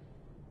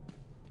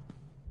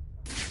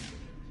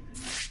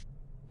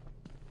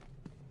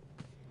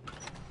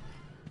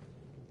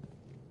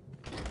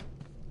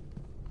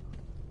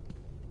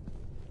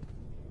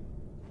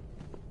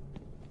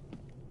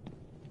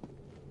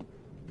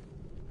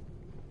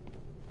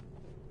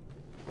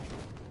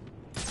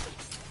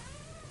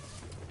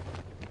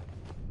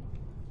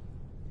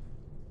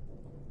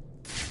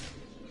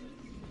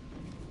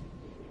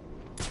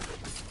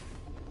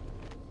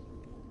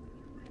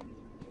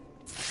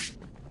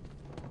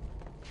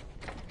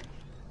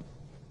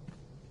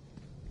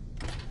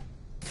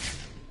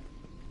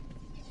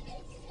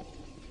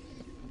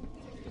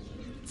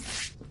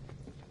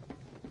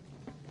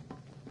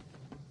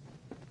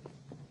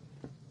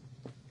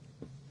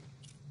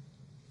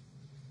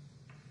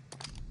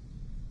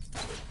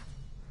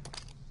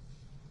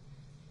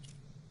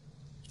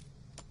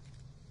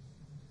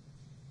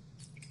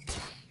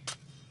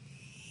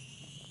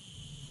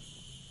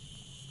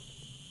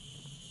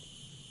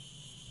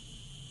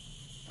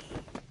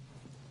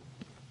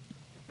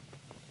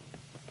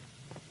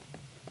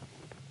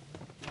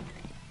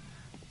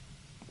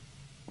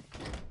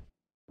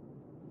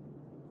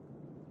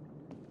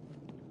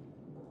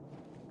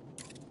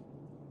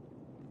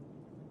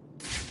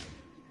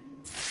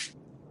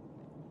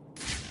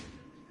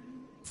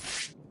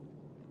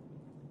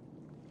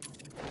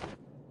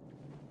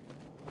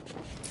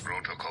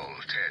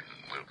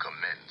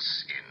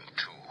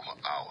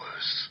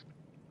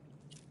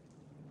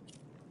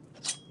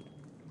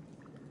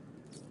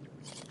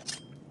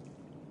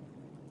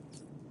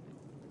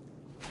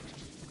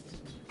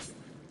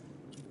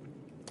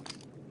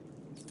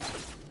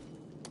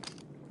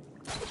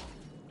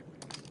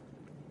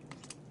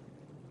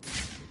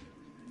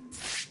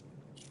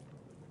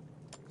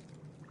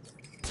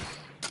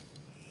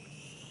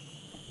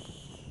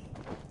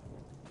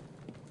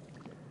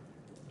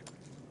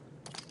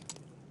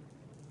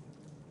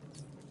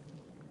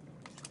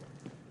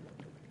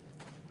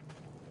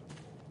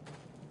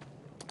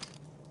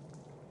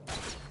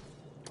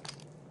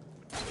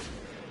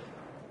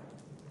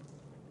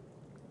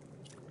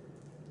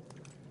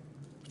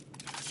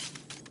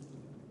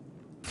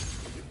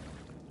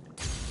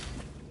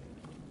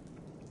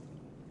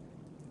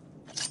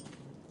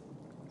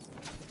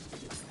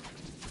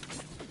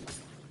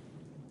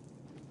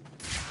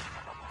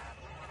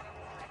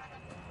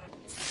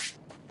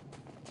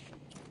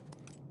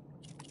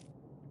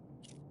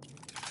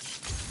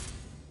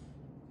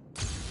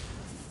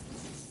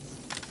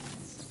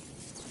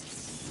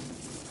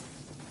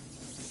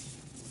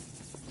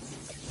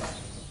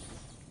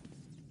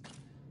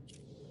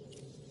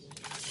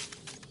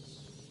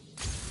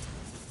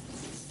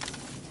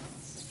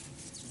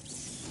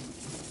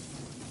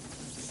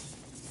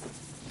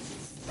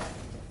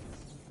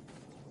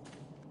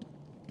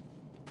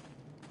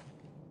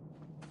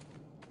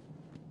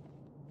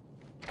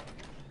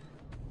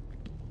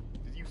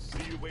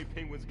 way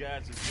Penguin's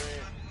guys is ran?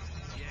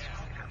 Yeah,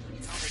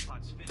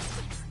 Cobblepot's finished.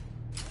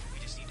 We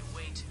just need to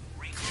wait,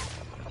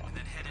 regroup, and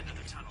then head into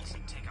the tunnels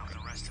and take out the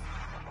rest of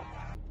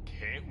them.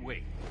 Can't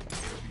wait.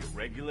 It'll be a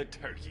regular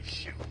turkey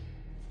shoot.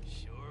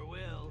 Sure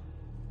will.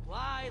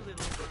 Fly,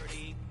 little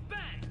birdie.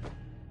 Bang!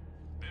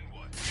 Then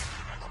what?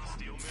 Back to the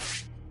steel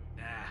mill?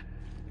 Nah,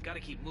 we gotta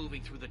keep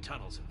moving through the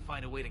tunnels and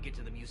find a way to get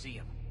to the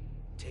museum.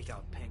 Take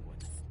out Penguin.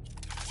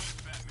 What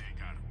if Batman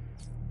got him?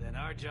 Then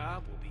our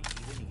job will be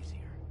even easier.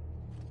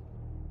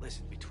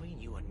 Listen,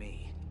 between you and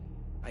me,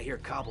 I hear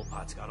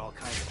Cobblepot's got all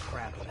kinds of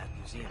crap in that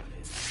museum of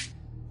his.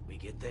 We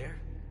get there,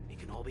 it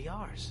can all be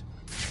ours.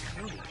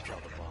 No need to tell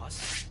the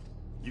boss.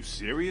 You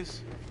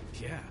serious?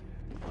 Yeah,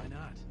 why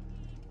not?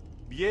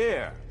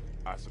 Yeah,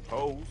 I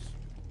suppose.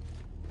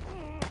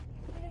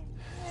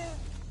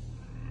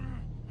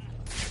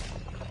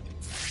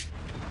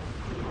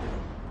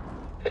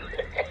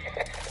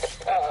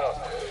 Oh,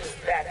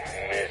 that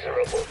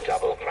miserable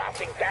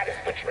double-crossing bat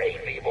has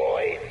betrayed me,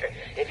 boys.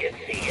 If you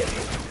see him,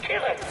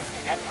 kill him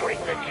and bring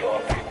the jaw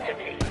back to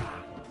me.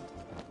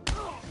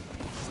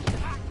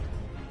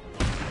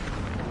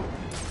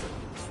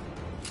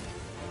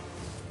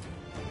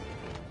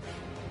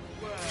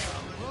 Well,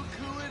 look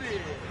who it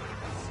is.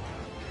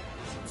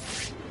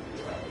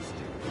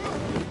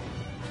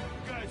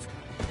 Guys,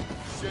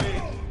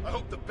 Shane, I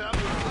hope the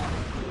battle...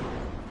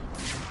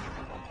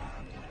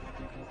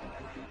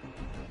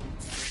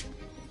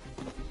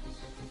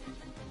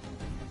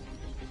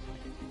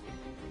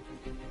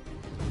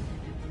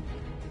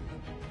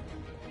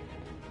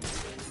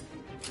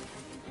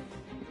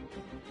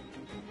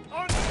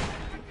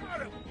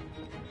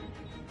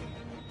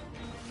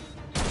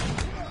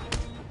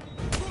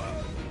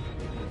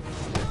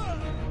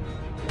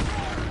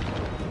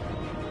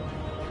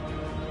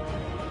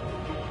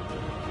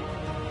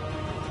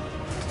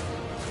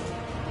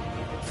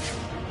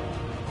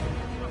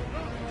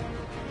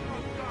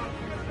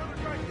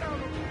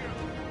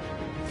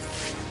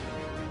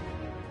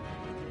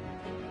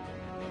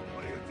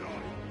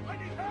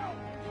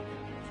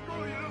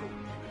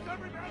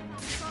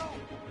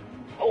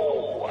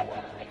 Oh,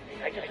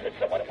 I just heard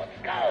someone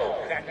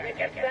skull cracking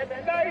against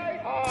that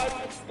nice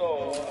hard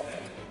floor.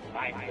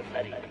 Find the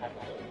bloody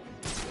puzzle.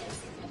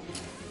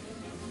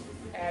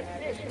 At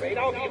this rate,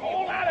 I'll be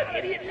all out of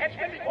idiot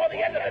henchmen before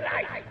the end of the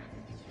night.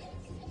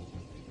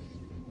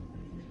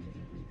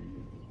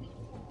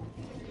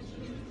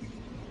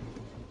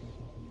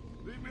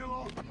 Leave me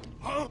alone.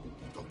 Huh?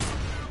 Don't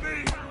come near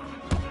me.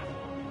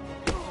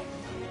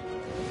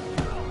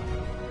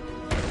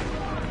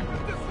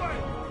 This way.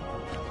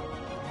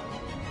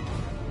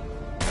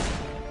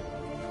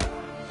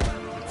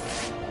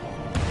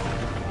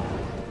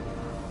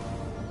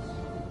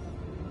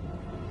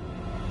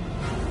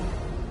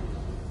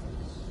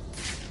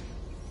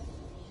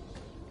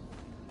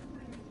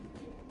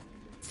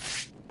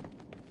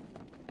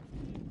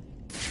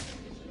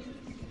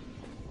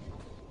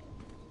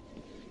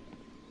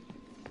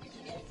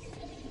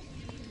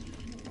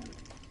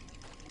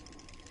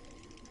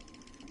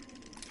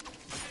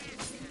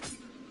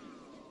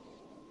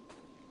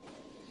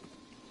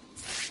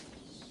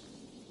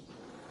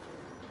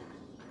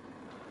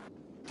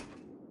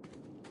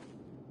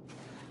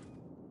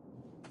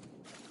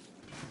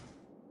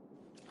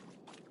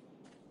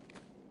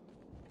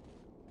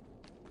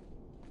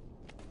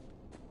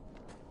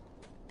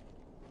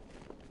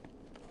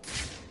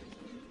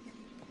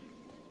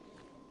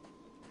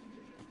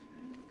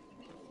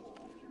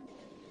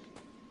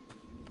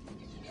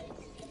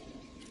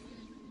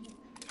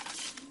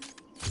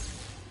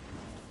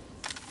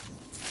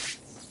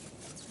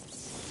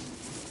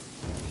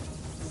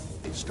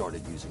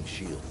 Started using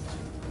shields.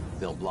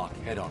 They'll block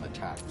head-on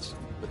attacks,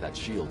 but that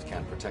shield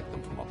can't protect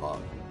them from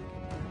above.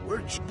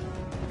 Look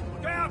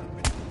out!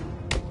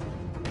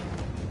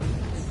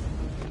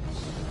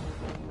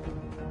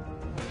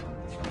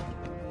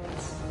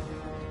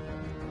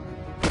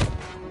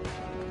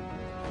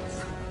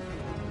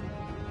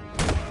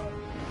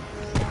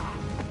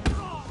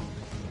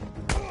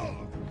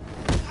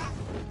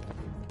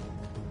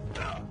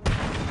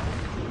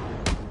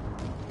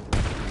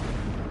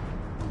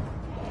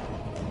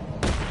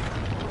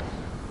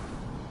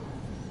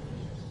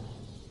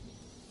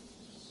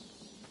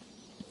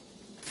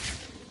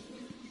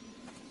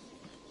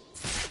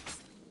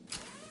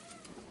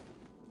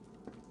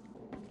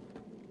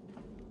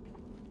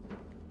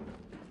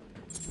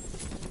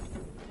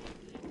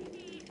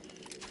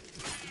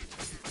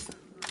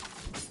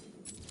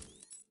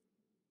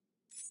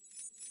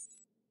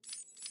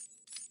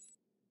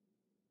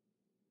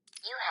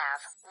 You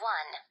have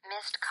one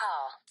missed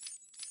call.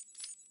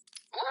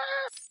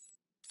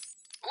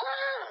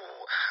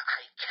 Ooh,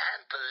 I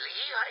can't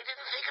believe I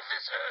didn't think of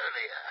this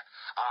earlier.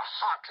 A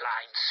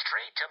hotline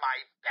straight to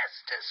my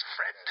bestest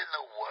friend in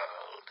the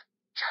world.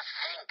 Just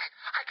think,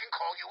 I can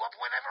call you up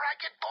whenever I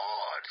get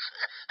bored.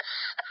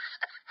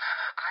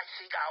 I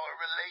think our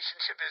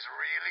relationship is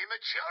really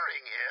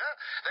maturing here.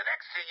 The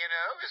next thing you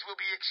know is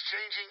we'll be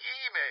exchanging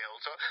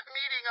emails or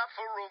meeting up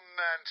for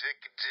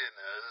romantic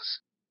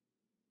dinners.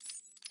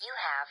 You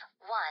have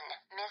one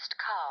missed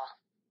call.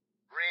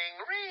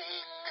 Ring,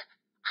 ring.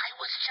 I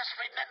was just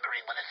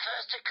remembering when it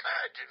first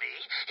occurred to me.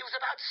 It was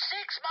about 6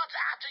 months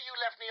after you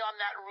left me on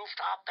that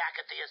rooftop back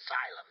at the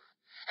asylum.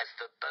 As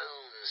the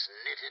bones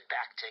knitted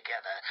back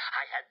together,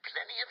 I had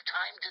plenty of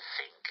time to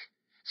think.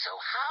 So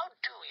how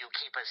do you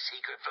keep a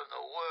secret from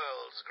the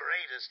world's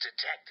greatest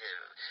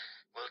detective?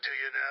 Well, do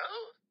you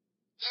know?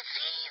 It's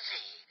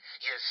easy.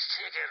 You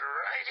stick it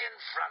right in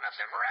front of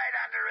him, right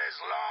under his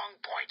long,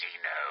 pointy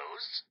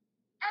nose,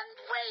 and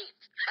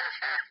wait.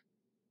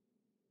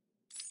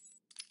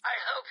 I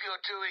hope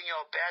you're doing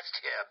your best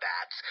here,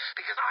 Bats,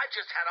 because I've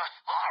just had a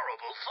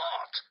horrible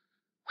thought.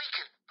 We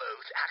could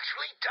both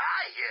actually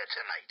die here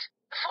tonight.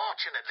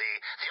 Fortunately,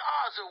 the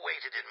odds are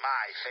weighted in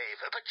my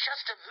favor, but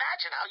just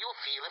imagine how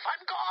you'll feel if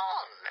I'm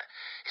gone.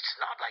 It's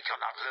not like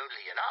you're not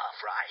lonely enough,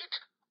 right?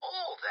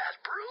 All that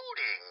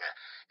brooding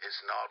is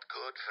not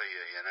good for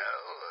you, you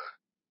know.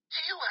 Do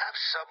you have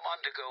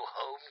someone to go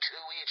home to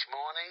each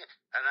morning?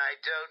 And I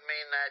don't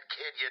mean that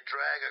kid you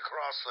drag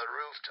across the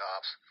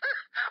rooftops.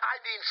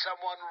 I mean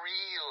someone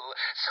real,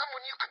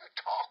 someone you can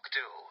talk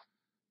to.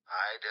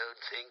 I don't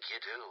think you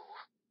do.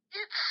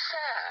 It's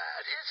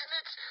sad, isn't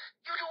it?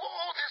 You do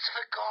all this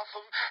for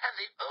Gotham, and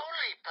the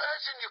only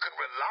person you can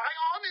rely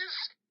on is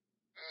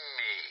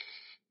me.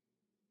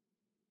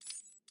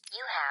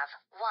 You have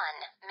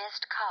one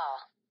missed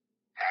call.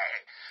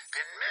 Hey,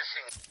 been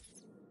missing.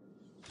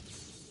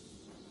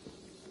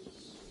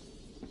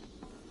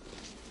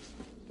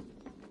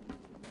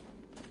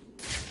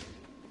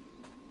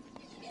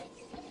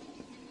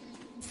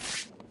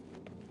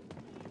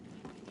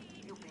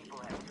 You people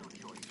have two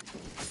choices.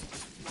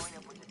 Join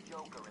up with the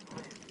Joker and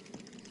live.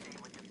 Stay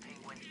with the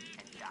Penguin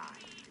and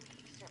die.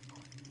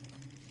 Simple.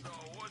 So,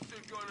 what's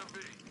it gonna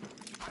be?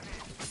 I'm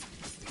in.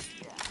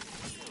 Yeah,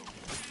 you.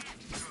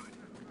 Good.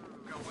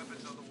 Got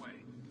weapons on the way.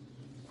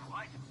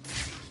 What?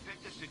 You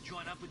expect us to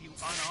join up with you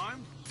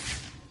unarmed?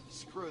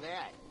 Screw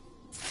that.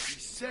 He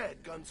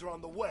said guns are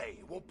on the way.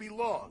 It won't be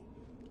long.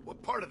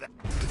 What part of that?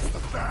 It's the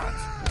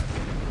Bats!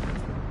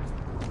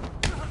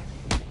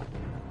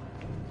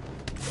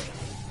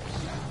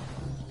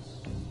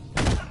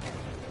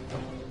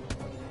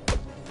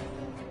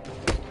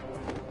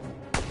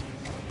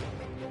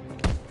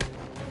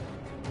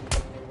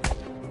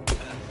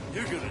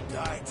 You're gonna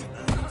die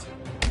tonight.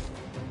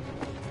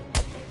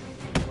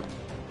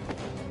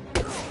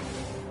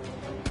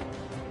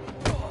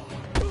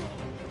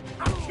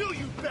 I'll kill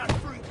you, bat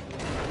freak!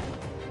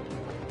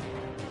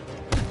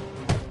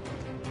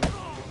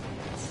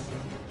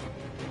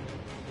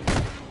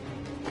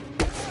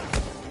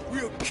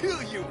 We'll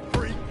kill you,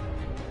 freak!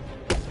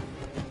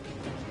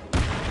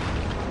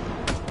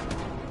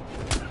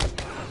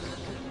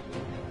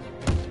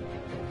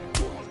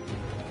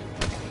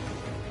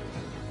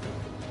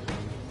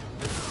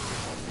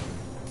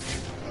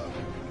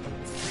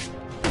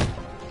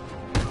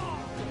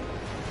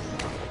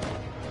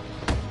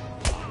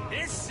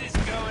 This is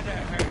going to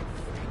hurt.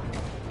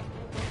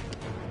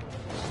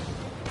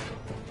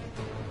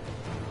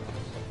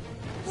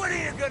 What are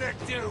you gonna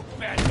do,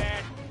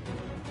 Batman?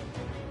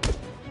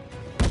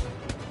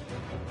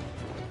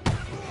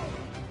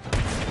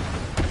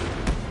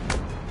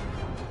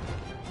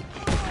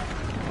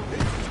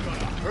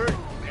 Hurt!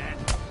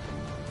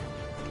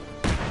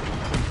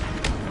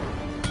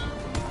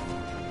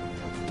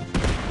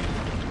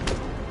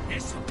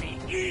 This'll be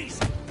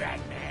easy,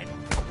 Batman.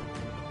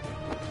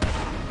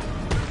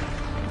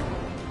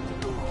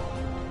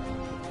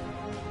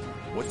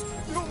 What?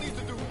 You don't need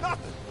to do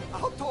nothing.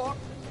 I'll talk.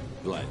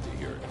 Glad to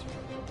hear it.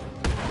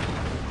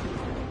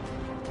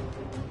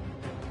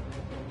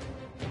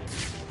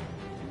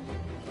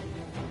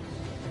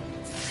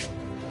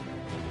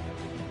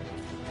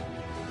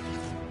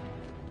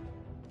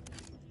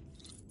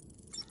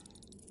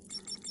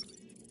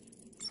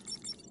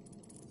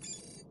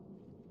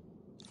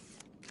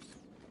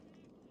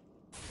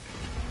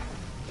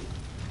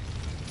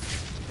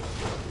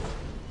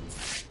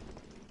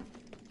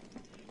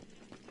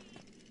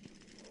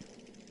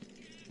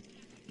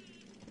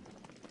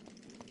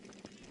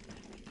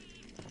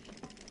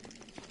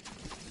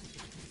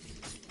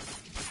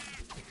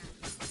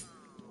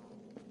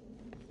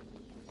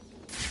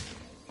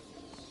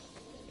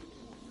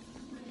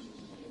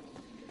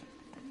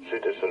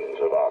 Citizens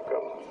of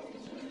Arkham,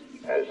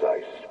 as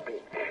I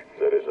speak,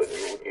 there is a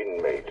new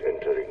inmate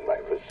entering my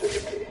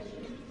facility.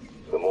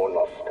 The more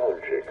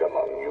nostalgic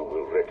among you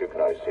will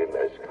recognize him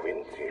as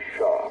Quincy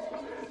Sharp,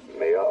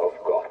 Mayor of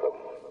Gotham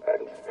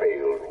and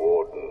failed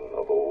warden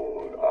of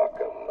old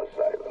Arkham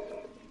Asylum.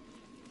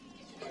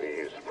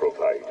 Please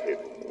provide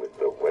him with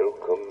the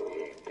welcome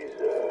he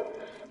deserves.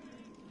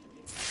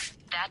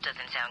 That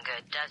doesn't sound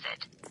good, does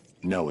it?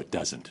 No, it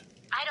doesn't.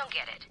 I don't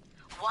get it.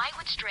 Why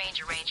would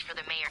Strange arrange for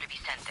the mayor to be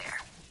sent there?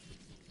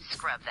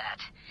 Scrub that.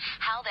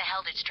 How the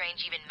hell did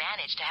Strange even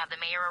manage to have the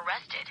mayor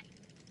arrested?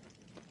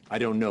 I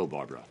don't know,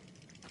 Barbara.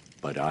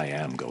 But I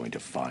am going to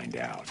find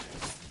out.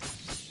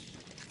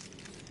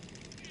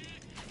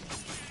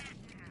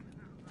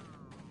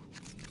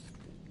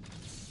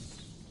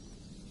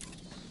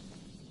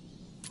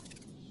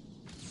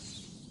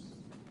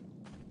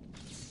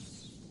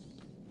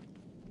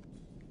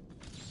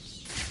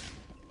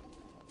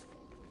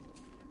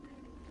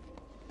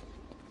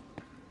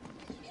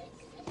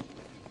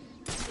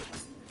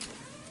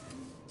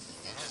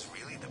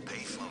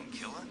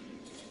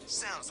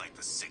 Sounds like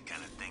the sick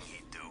kind of thing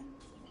he'd do.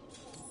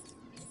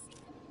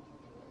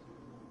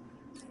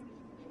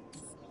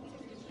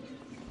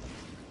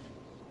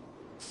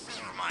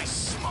 My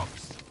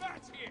smokes.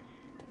 That's here.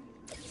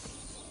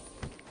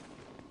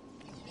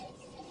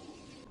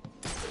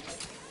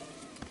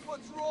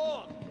 What's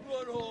wrong?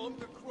 Run home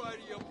to cry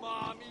to your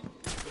mommy?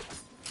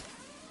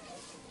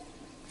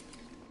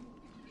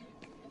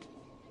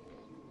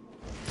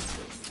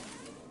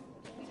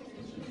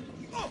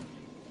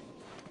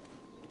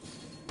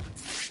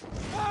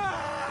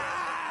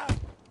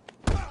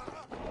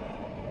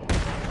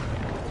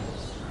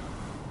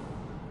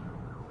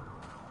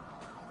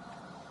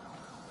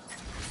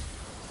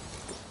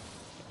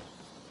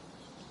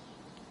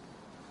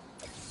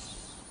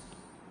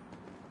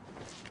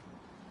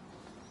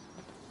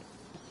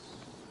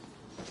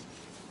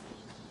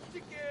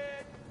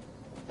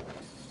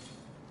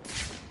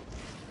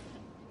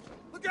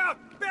 Look out!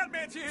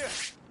 Batman's here!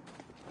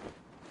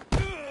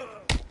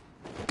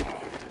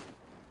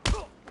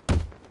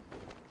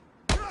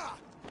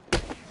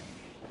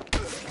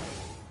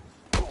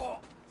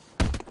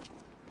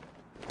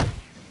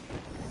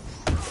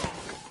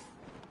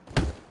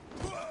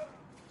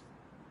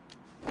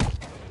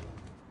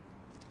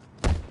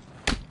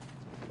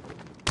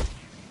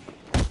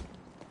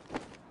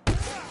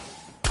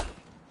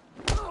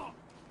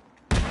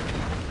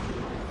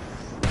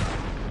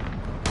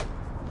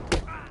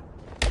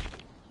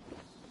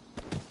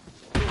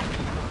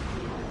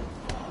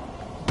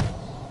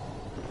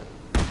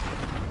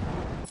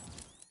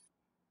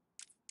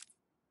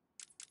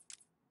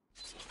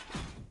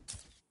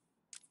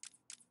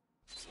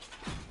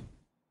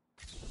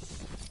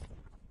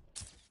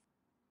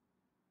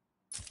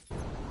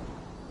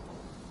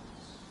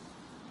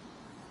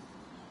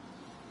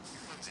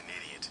 An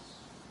idiot.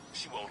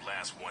 She won't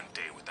last one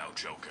day without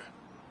Joker.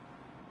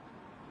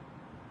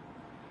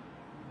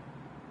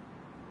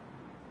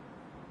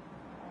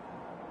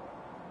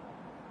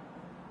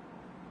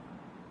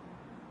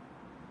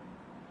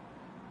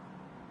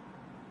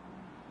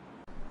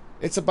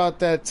 It's about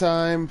that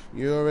time.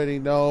 You already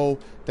know.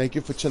 Thank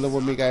you for chilling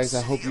with me, guys.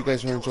 I hope you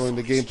guys are enjoying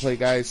the gameplay,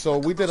 guys. So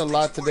we did a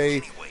lot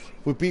today.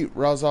 We beat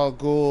Ra's al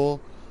Ghul.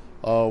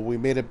 We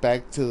made it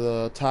back to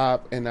the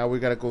top, and now we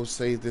gotta go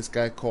save this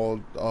guy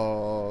called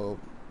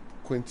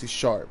Quincy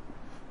Sharp,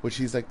 which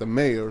he's like the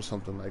mayor or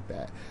something like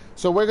that.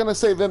 So we're gonna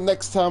save him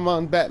next time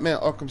on Batman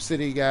Arkham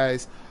City,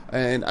 guys.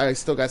 And I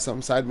still got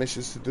some side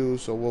missions to do,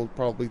 so we'll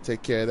probably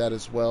take care of that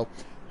as well.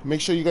 Make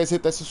sure you guys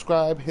hit that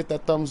subscribe, hit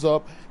that thumbs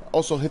up.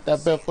 Also hit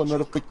that bell for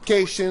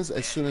notifications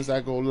as soon as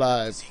I go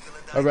live.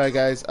 Alright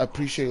guys, I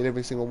appreciate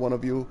every single one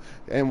of you.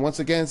 And once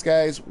again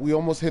guys, we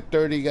almost hit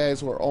 30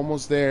 guys. We're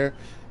almost there.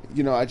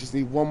 You know, I just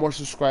need one more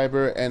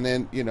subscriber and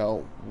then, you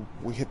know,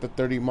 we hit the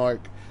 30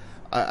 mark.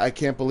 I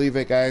can't believe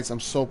it guys. I'm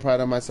so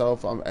proud of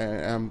myself.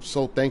 I'm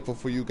so thankful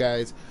for you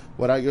guys.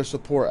 Without your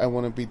support I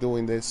wouldn't be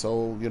doing this.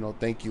 So, you know,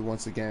 thank you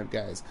once again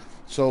guys.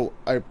 So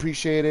I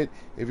appreciate it.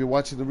 If you're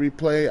watching the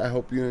replay, I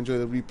hope you enjoy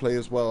the replay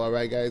as well.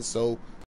 Alright guys, so